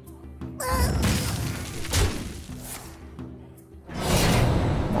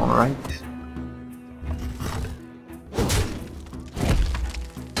 Alright.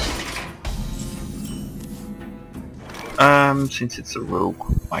 Since it's a rogue,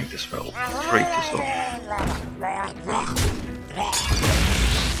 might as well trade this off.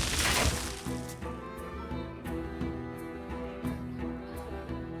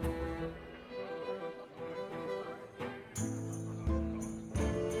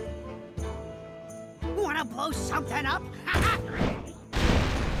 Wanna blow something up?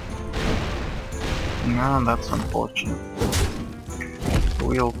 No, that's unfortunate.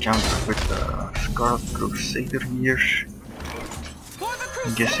 We'll counter with the Scarlet Crusader here.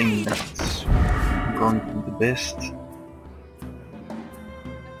 I'm guessing that's going to be the best.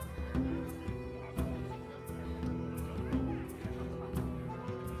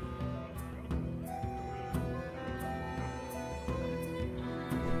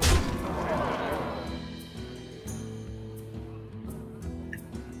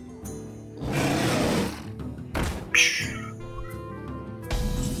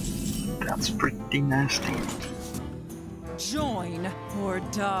 pretty nasty. Join or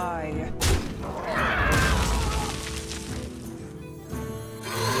die.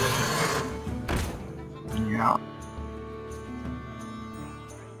 Yeah.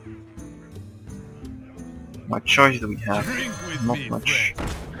 What choice do we have? Drink with Not me, much. friend.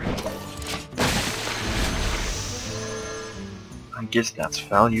 I guess that's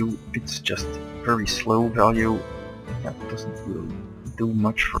value. It's just very slow value. That doesn't really do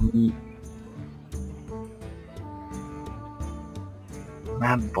much for me.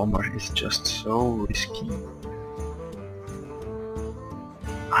 Mad Bomber is just so risky.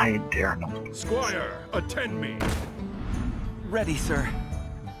 I dare not. Squire, attend me. Ready, sir.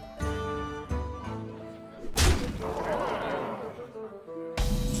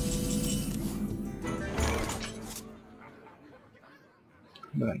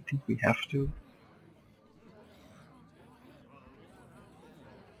 But I think we have to.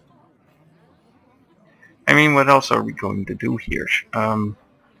 I mean, what else are we going to do here?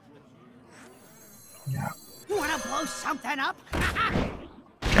 Yeah, Wanna blow something up?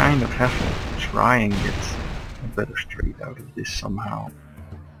 kind of have to try and get a better trade out of this somehow.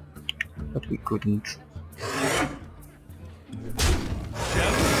 But we couldn't.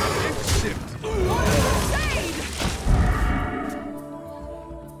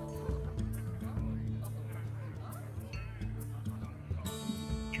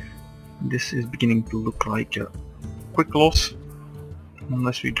 This is beginning to look like a quick loss,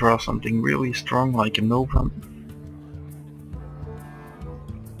 unless we draw something really strong like a Nova.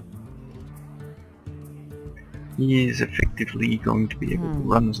 He is effectively going to be able to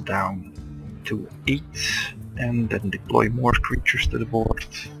run us down to 8 and then deploy more creatures to the board,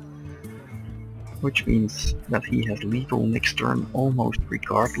 which means that he has lethal next turn almost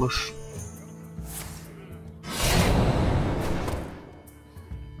regardless.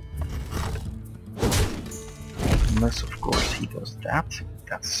 Unless of course he does that.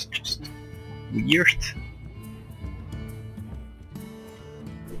 That's just weird.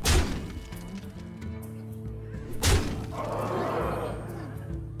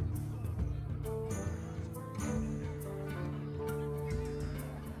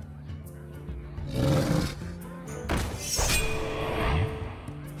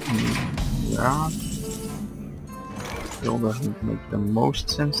 Yeah. Still doesn't make the most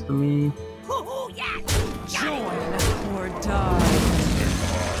sense to me. Join or die.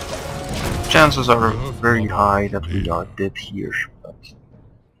 Chances are very high that we are dead here, but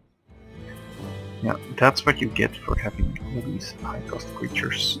yeah, that's what you get for having all these high cost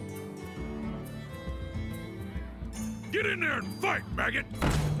creatures. Get in there and fight, maggot!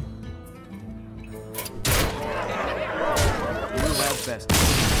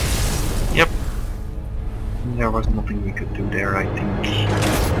 Yep. There was nothing we could do there, I think.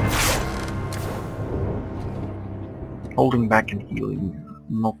 Holding back and healing,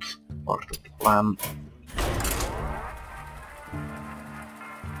 not part of the plan.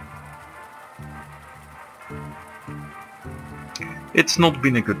 It's not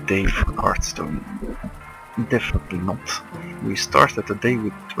been a good day for Hearthstone. Definitely not. We started the day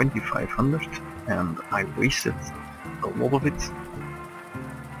with 2500 and I wasted a lot of it.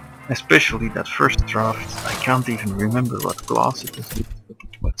 Especially that first draft. I can't even remember what class it was with, but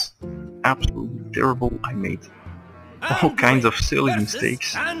it was absolutely terrible. I made all kinds of silly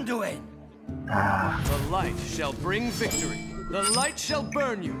mistakes. The light shall bring victory. The light shall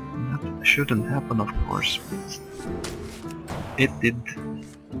burn you. That shouldn't happen, of course, but it did.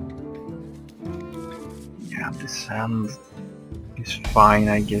 Yeah, this hand is fine,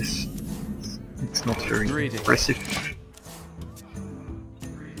 I guess. It's not very impressive.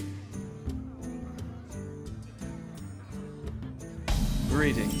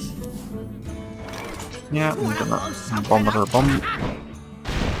 Greetings. Yeah, I'm gonna bomb her bomb.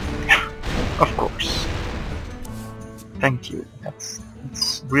 Of course. Thank you. That's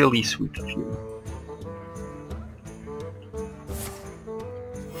really sweet of you.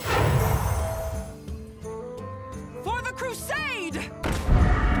 For the crusade!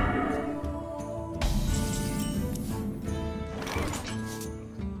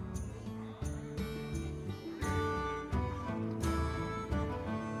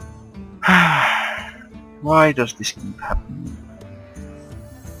 Why does this keep happening?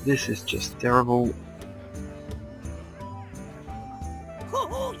 This is just terrible.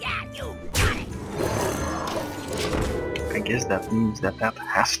 I guess that means that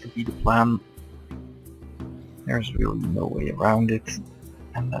has to be the plan. There's really no way around it,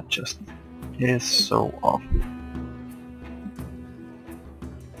 and that just is so awful.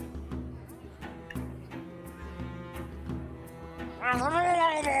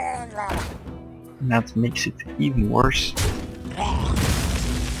 And that makes it even worse.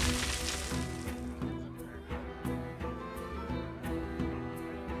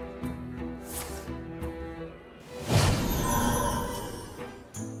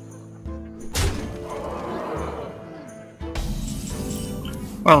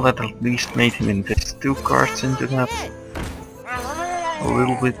 Well, that at least made him invest 2 cards into that. A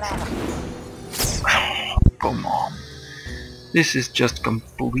little bit. Come on. This is just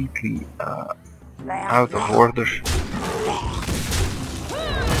completely out of order.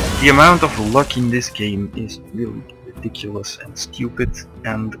 The amount of luck in this game is really ridiculous and stupid,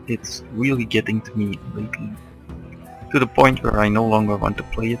 and it's really getting to me lately. To the point where I no longer want to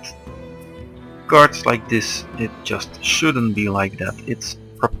play it. Cards like this, it just shouldn't be like that. It's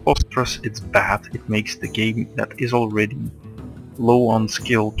preposterous, it's bad, it makes the game that is already low on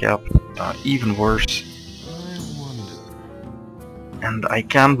skill cap even worse. And I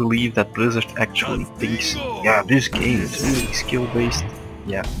can't believe that Blizzard actually thinks, yeah, this game is really skill based.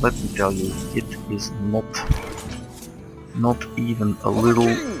 Yeah, let me tell you, it is not. Not even a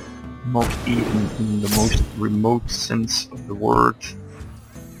little, not even in the most remote sense of the word.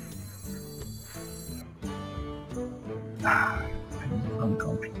 I'm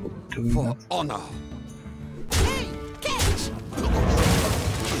uncomfortable doing For that. honor.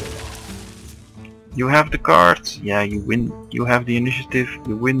 You have the cards, yeah, you win. You have the initiative,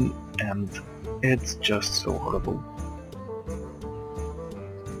 you win, and it's just so horrible.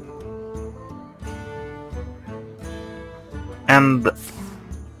 And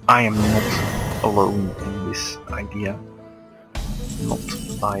I am not alone in this idea. Not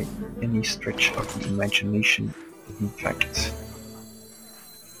by any stretch of the imagination, in fact.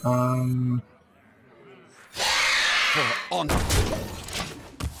 For honor.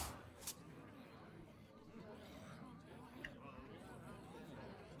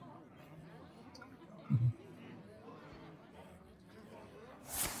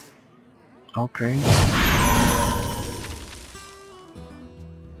 Okay.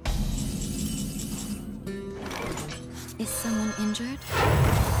 Is someone injured?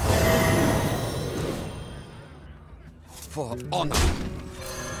 For honor.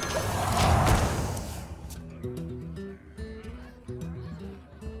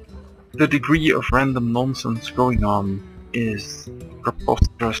 The degree of random nonsense going on is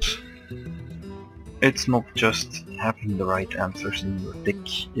preposterous. It's not just having the right answers in your deck,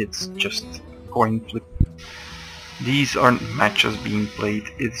 it's just coin flip. These aren't matches being played,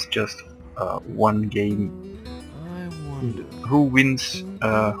 it's just one game. Who wins,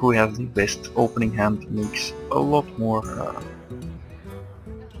 who has the best opening hand makes a lot more,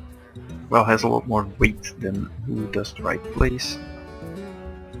 well, has a lot more weight than who does the right plays.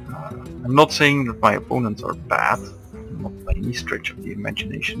 I'm not saying that my opponents are bad, not by any stretch of the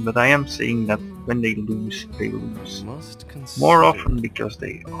imagination, but I am saying that when they lose more often because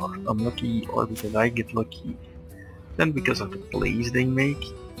they are unlucky or because I get lucky than because of the plays they make.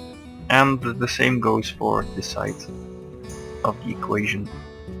 And the same goes for this side of the equation.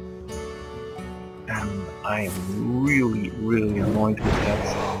 And I am really annoyed with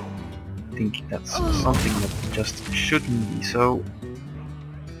that. I think that's something that just shouldn't be so.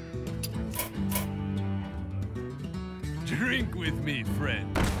 Drink with me,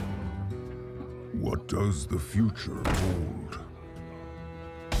 friend. What does the future hold?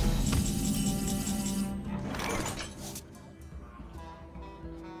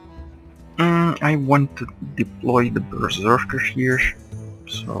 I want to deploy the Berserker here,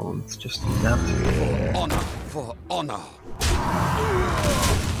 so let's just do that. For honor. For honor.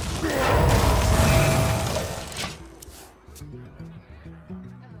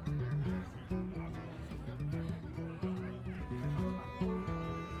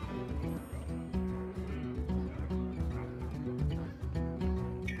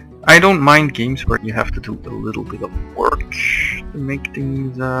 I don't mind games where you have to do a little bit of work to make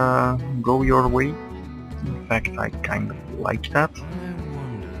things go your way. In fact, I kind of like that.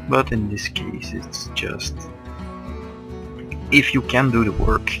 But in this case, it's just... if you can do the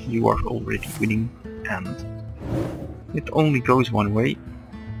work, you are already winning, and it only goes one way.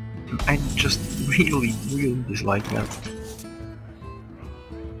 And I just really dislike that.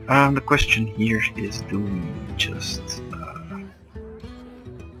 And the question here is, do we just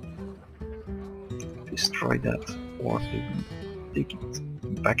destroy that, or do we take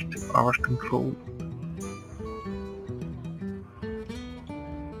it back to our control?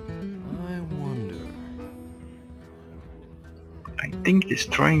 I wonder. I think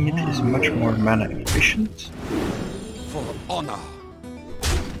destroying it is much more mana efficient. For honor.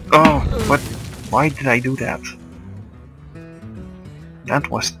 Oh, what? Why did I do that? That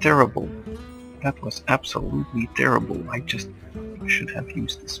was terrible. That was absolutely terrible. I just should have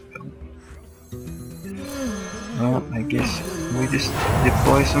used this spell. Well, I guess we just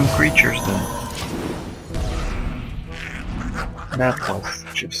deploy some creatures then. That was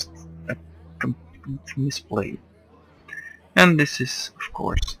just a complete misplay. And this is, of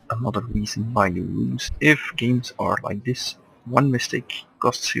course, another reason why you lose. If games are like this, one mistake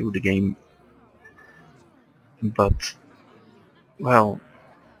costs you the game. But, well,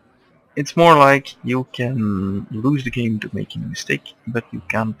 it's more like you can lose the game to making a mistake, but you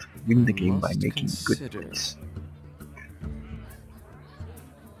can't win the game by making good plays.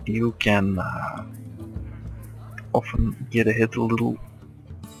 You can often get ahead a little,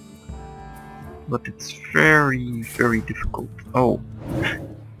 but it's very, very difficult. Oh,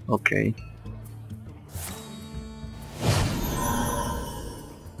 okay.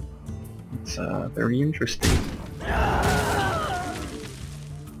 It's very interesting.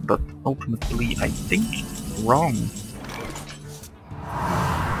 But ultimately, I think, wrong.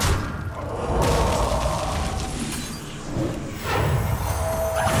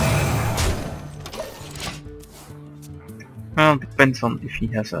 Well, depends on if he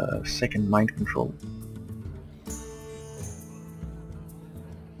has a second mind control.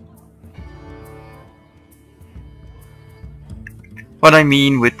 What I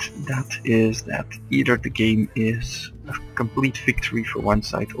mean with that is that either the game is a complete victory for one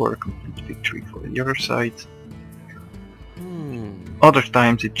side or a complete victory for the other side. Other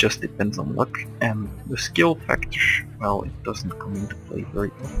times it just depends on luck, and the skill factor, well, it doesn't come into play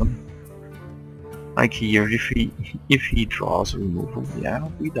very often. Like here, if he draws a removal, yeah,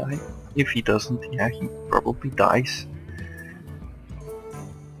 we die. If he doesn't, yeah, he probably dies.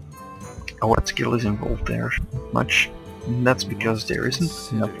 What skill is involved there? Not much. And that's because there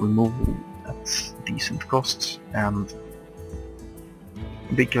isn't enough removal at decent costs, and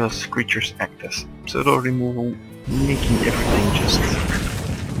because creatures act as pseudo removal, making everything just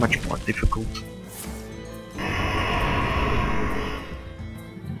much more difficult.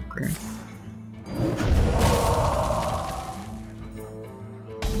 Okay.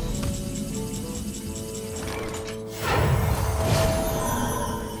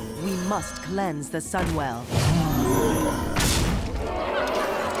 We must cleanse the Sunwell.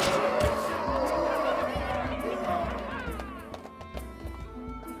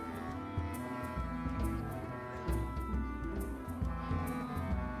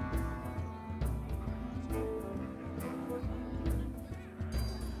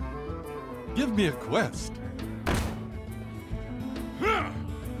 Give me a quest.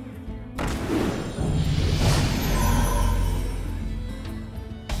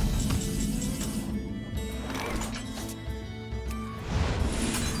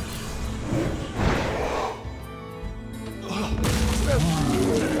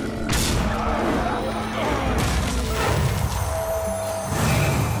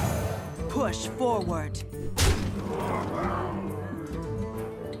 Push forward.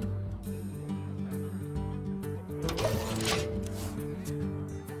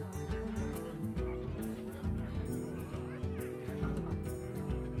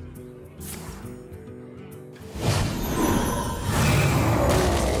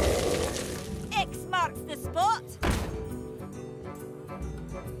 X marks the spot.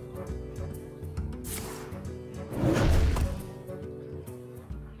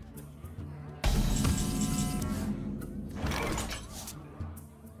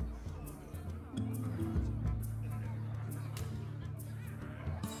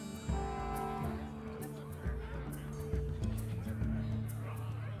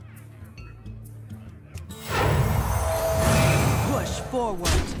 Push forward.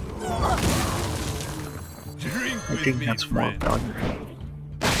 I think that's more valuable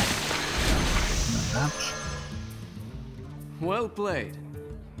than that. Well played.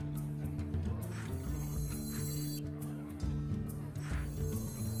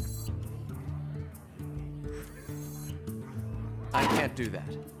 I can't do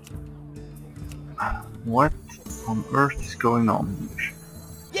that. What on earth is going on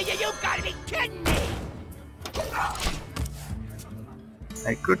here? You gotta be kidding me!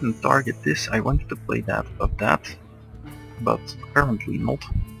 I couldn't target this, I wanted to play that of that, but apparently not.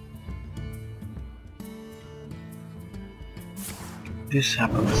 This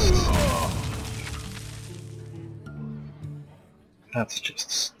happens. That's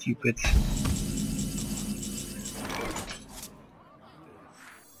just stupid.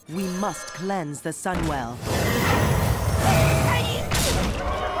 We must cleanse the Sunwell.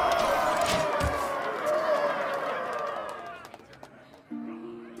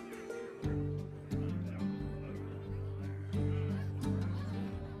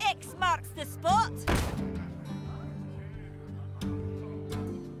 X marks the spot.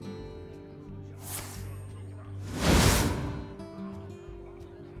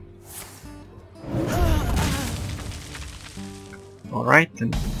 Alright,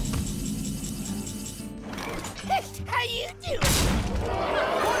 then. How you doing? On a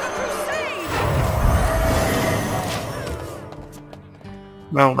crusade!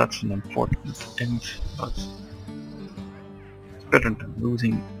 Well, that's an unfortunate end, but it's better than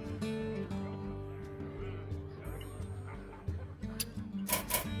losing.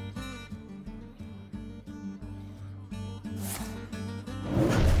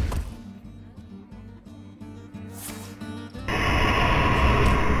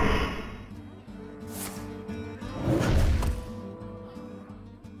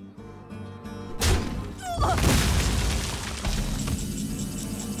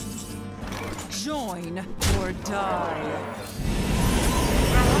 Join or die.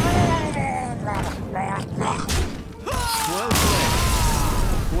 Well played.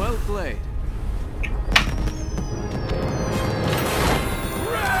 Well played.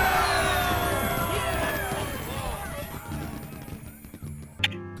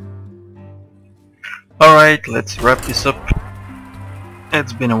 Alright, let's wrap this up.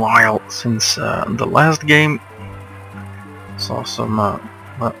 It's been a while since the last game. Saw some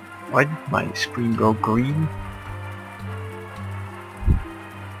why did my screen go green?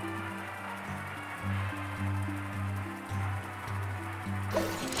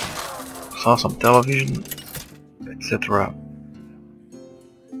 Saw some television, etc.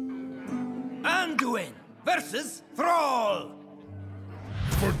 Anduin versus Thrall.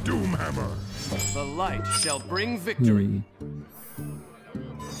 For Doomhammer. The light shall bring victory.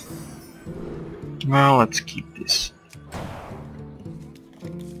 Well, let's keep this.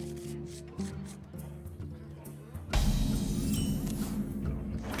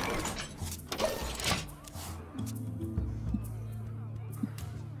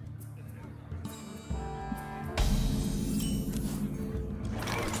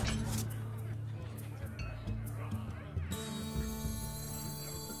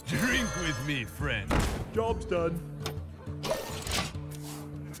 Drink with me, friend. Job's done.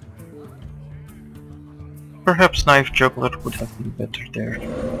 Perhaps Knife Juggler would have been better there.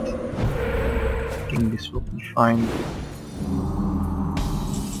 I think this will be fine.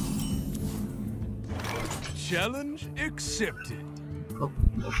 Challenge accepted.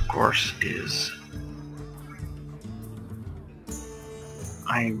 Problem, of course, is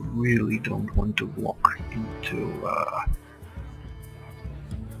I really don't want to walk into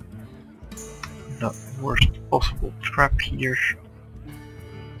the worst possible trap here.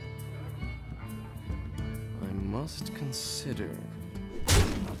 I must consider.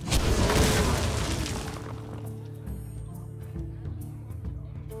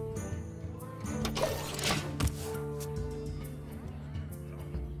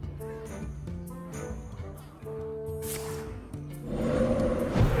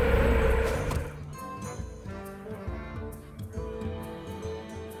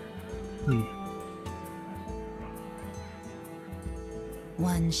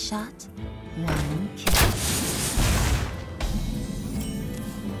 One shot, one kill.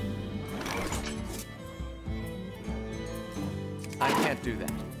 I can't do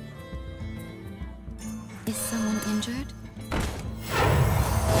that. Is someone injured?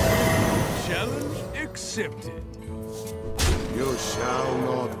 Challenge accepted. You shall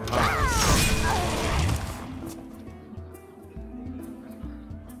not pass.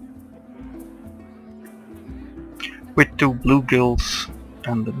 With 2 blue gills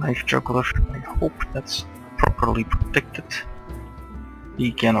and the Knife Juggler, I hope that's properly protected.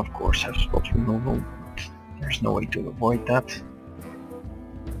 He can of course have spot removal, but there's no way to avoid that.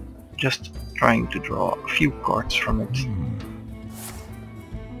 Just trying to draw a few cards from it.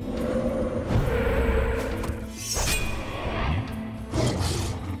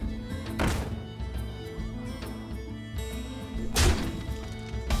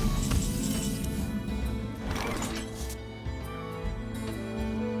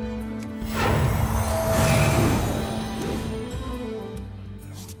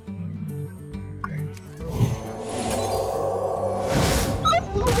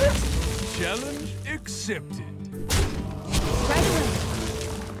 Challenge accepted. Right away.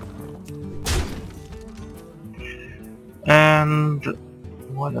 And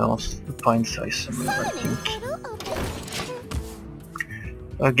what else? The pint size summon, I think.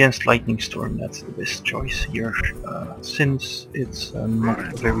 Against Lightning Storm, that's the best choice here, since it's not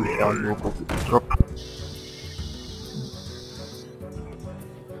very valuable to drop.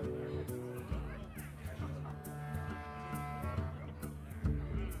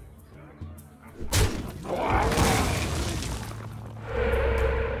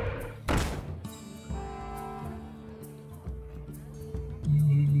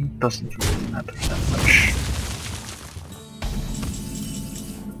 Doesn't really matter that much.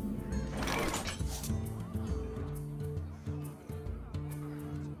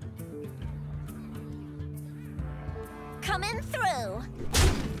 Coming through.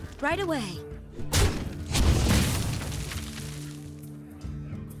 Right away.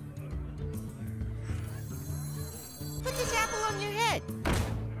 Put this apple on your head.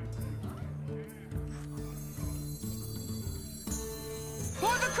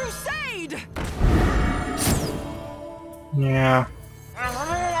 For the crusade! Yeah.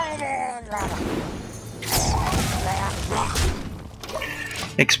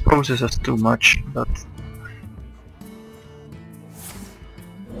 Exposes us too much, but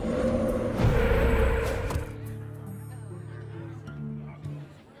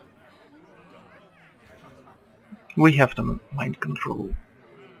we have the mind control.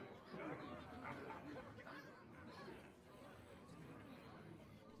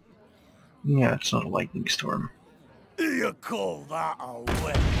 Yeah, it's not a lightning storm. You call that a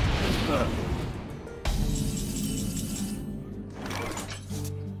win?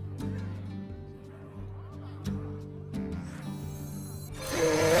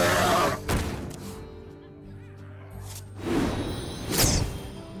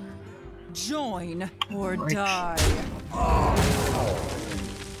 Join or Right. die.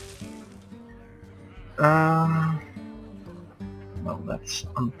 Well, that's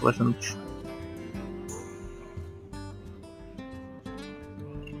unpleasant.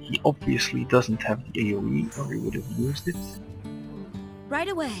 He obviously doesn't have the AoE, or he would have used it. Right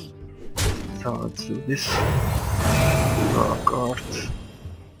away. So let's do this. Draw a card.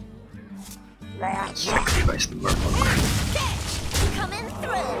 Sacrifice the Murloc. Coming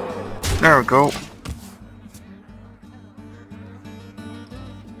through. There we go.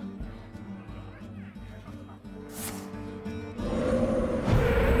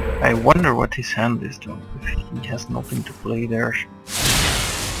 I wonder what his hand is though, if he has nothing to play there.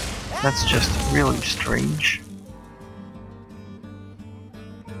 That's just really strange.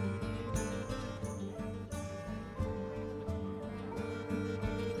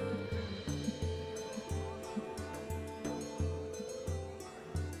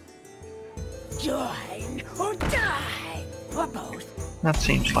 Join or die. Or both. That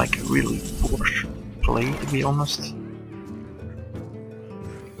seems like a really poor play, to be honest.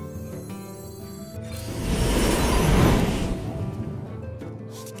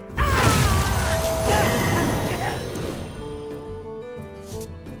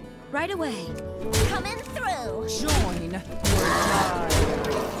 Right away. Coming through. Join or die.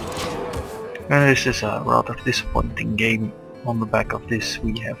 And this is a rather disappointing game. On the back of this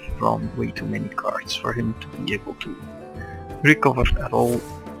we have drawn way too many cards for him to be able to recover at all.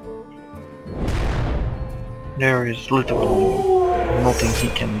 There is literally nothing he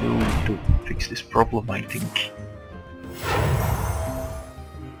can do to fix this problem, I think.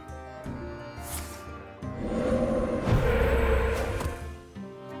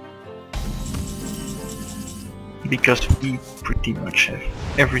 Because we pretty much have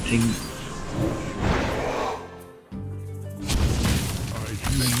everything.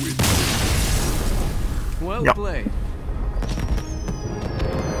 Well Yep. played.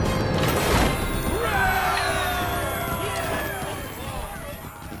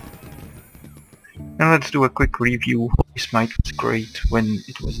 And let's do a quick review. This might was great when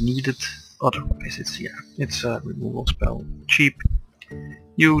it was needed, otherwise it's a removal spell. Cheap.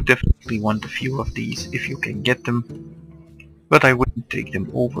 You definitely want a few of these if you can get them, but I wouldn't take them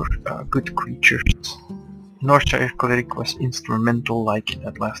over good creatures. Northshire Cleric was instrumental like in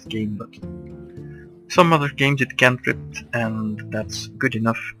that last game, but some other games it cantripped and that's good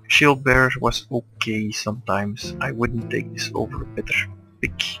enough. Shield Bearer was okay sometimes. I wouldn't take this over a better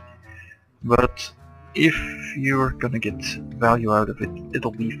pick, but if you're gonna get value out of it,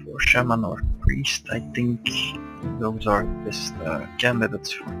 it'll be for Shaman or Priest. I think those are the best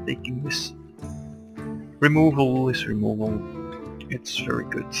candidates for taking this. Removal is removal. It's very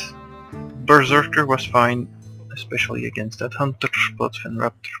good. Berserker was fine, especially against that Hunter, but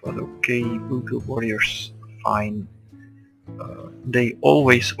Raptor was okay. Boogle Warriors, fine. They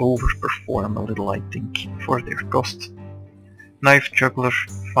always overperform a little, I think, for their cost. Knife Juggler,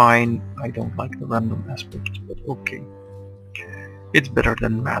 fine. I don't like the random aspect, but okay. It's better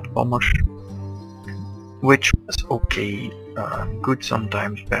than Mad Bomber, which was okay. Good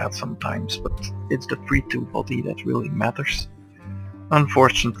sometimes, bad sometimes, but it's the 3-2 body that really matters.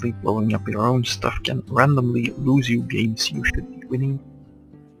 Unfortunately, blowing up your own stuff can randomly lose you games you should be winning.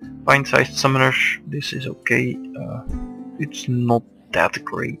 Pint-sized Summoner, this is okay. It's not that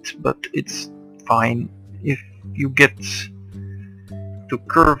great, but it's fine. If you get to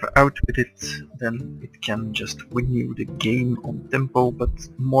curve out with it, then it can just win you the game on tempo, but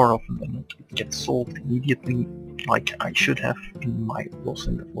more often than not it gets solved immediately, like I should have in my Lost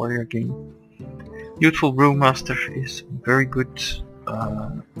in the Warrior game. Youthful Brewmaster is very good,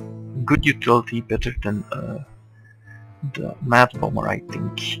 good utility, better than the Mad Bomber, I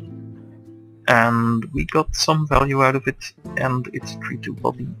think. And we got some value out of it, and its 3-2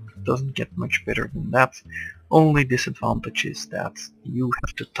 body doesn't get much better than that. Only disadvantage is that you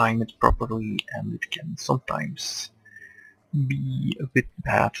have to time it properly, and it can sometimes be a bit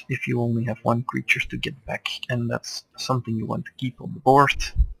bad if you only have one creature to get back, and that's something you want to keep on the board.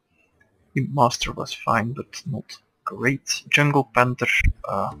 Master was fine, but not great. Jungle Panther,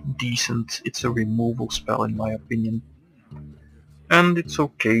 decent. It's a removal spell in my opinion. And it's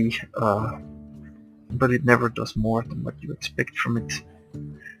okay, but it never does more than what you expect from it.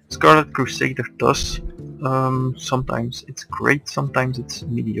 Scarlet Crusader does. Sometimes it's great, sometimes it's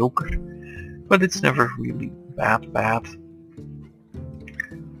mediocre, but it's never really bad.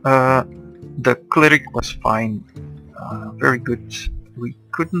 The Cleric was fine, very good. We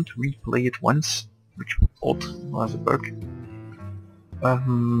couldn't replay it once, which was odd, was a bug.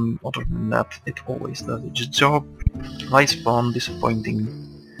 Other than that, it always does its job. High spawn, disappointing,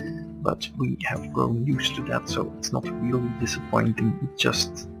 but we have grown used to that, so it's not really disappointing.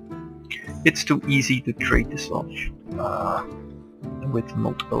 It's too easy to trade this off with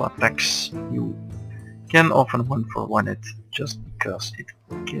multiple attacks. You can often 1-for-1 it just because it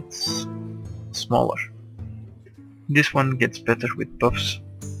gets smaller. This one gets better with buffs,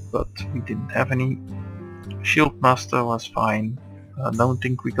 but we didn't have any. Shieldmaster was fine. Don't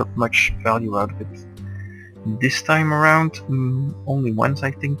think we got much value out of it this time around. Only once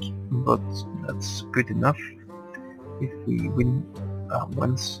I think, but that's good enough. If we win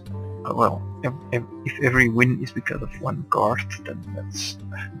once, well, if every win is because of one card, then that's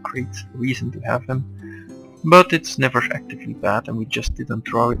a great reason to have them. But it's never actively bad, and we just didn't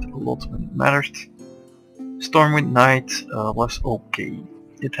draw it a lot when it mattered. Stormwind Knight was okay.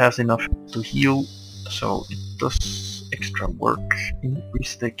 It has enough to heal, so it does extra work in the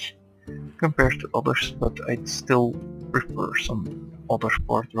priest deck compared to others, but I'd still prefer some other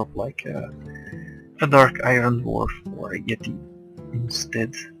 4-drop like a Dark Iron Dwarf or a Yeti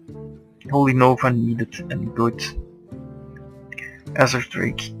instead. Holy Nova needed and good. Azure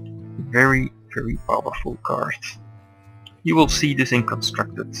Drake, very powerful card. You will see this in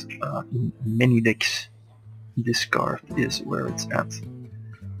Constructed in many decks. This card is where it's at.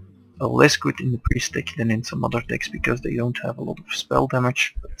 Less good in the priest deck than in some other decks because they don't have a lot of spell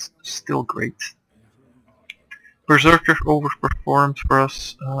damage, but still great. Berserker overperformed for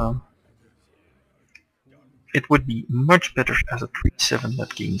us. It would be much better as a 3/7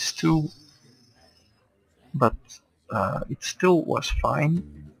 that gains 2, but it still was fine.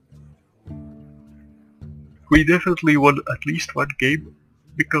 We definitely won at least one game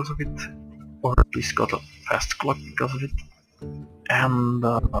because of it, or at least got a fast clock because of it. And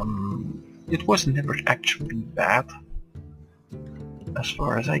it was never actually bad, as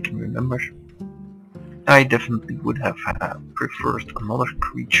far as I can remember. I definitely would have preferred another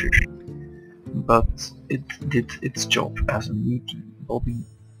creature, but it did its job as a meaty body.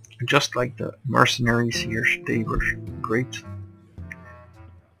 Just like the mercenaries here, they were great.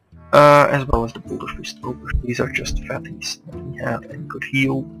 As well as the Boulder Fist Ogre. These are just fatties that we had and could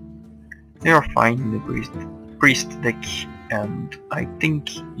heal. They are fine in the priest deck, and I think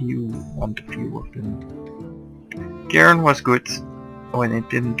you want a few of them. Garen was good. When it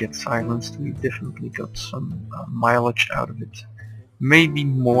didn't get silenced, we definitely got some mileage out of it. Maybe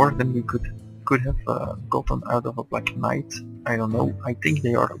more than we could have gotten out of a Black Knight. I don't know. I think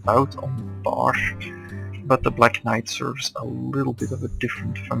they are about on par, but the Black Knight serves a little bit of a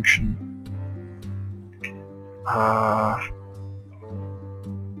different function.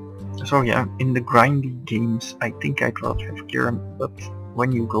 So yeah, in the grindy games I think I'd rather have Kieran, but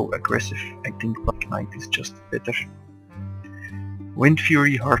when you go aggressive I think Black Knight is just better. Wind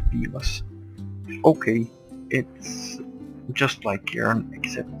Fury Harpy was okay. It's just like Kieran,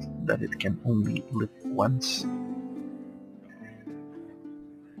 except that it can only live once.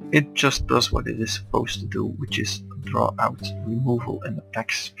 It just does what it is supposed to do, which is draw out removal and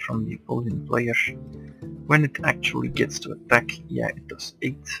attacks from the opposing player. When it actually gets to attack, yeah, it does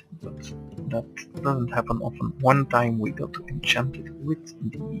 8, but that doesn't happen often. One time we got to enchant it with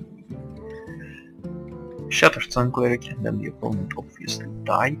the Shattered Sun Cleric, and then the opponent obviously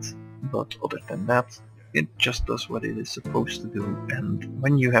died, but other than that, it just does what it is supposed to do, and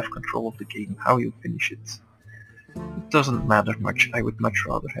when you have control of the game, how you finish it, it doesn't matter much. I would much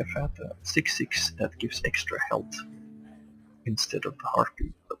rather have had a 6/6 that gives extra health instead of the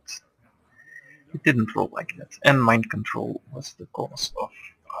Harpy, but it didn't roll like that. And Mind Control was the cause of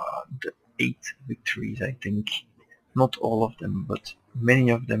the 8 victories, I think. Not all of them, but many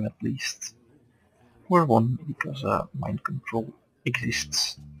of them at least. We're one because mind control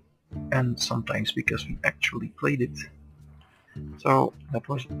exists, and sometimes because we actually played it. So that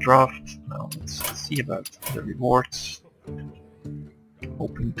was the draft. Now let's see about the rewards.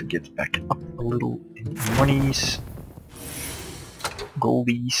 Hoping to get back up a little in monies,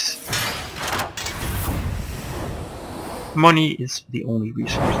 goldies. Money is the only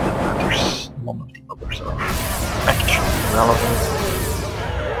resource that matters. None of the others are actually relevant.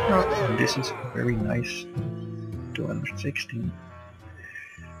 And this is very nice. 216.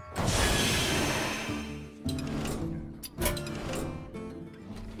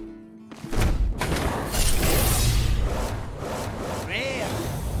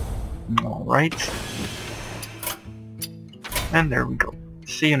 Alright. And there we go.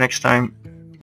 See you next time.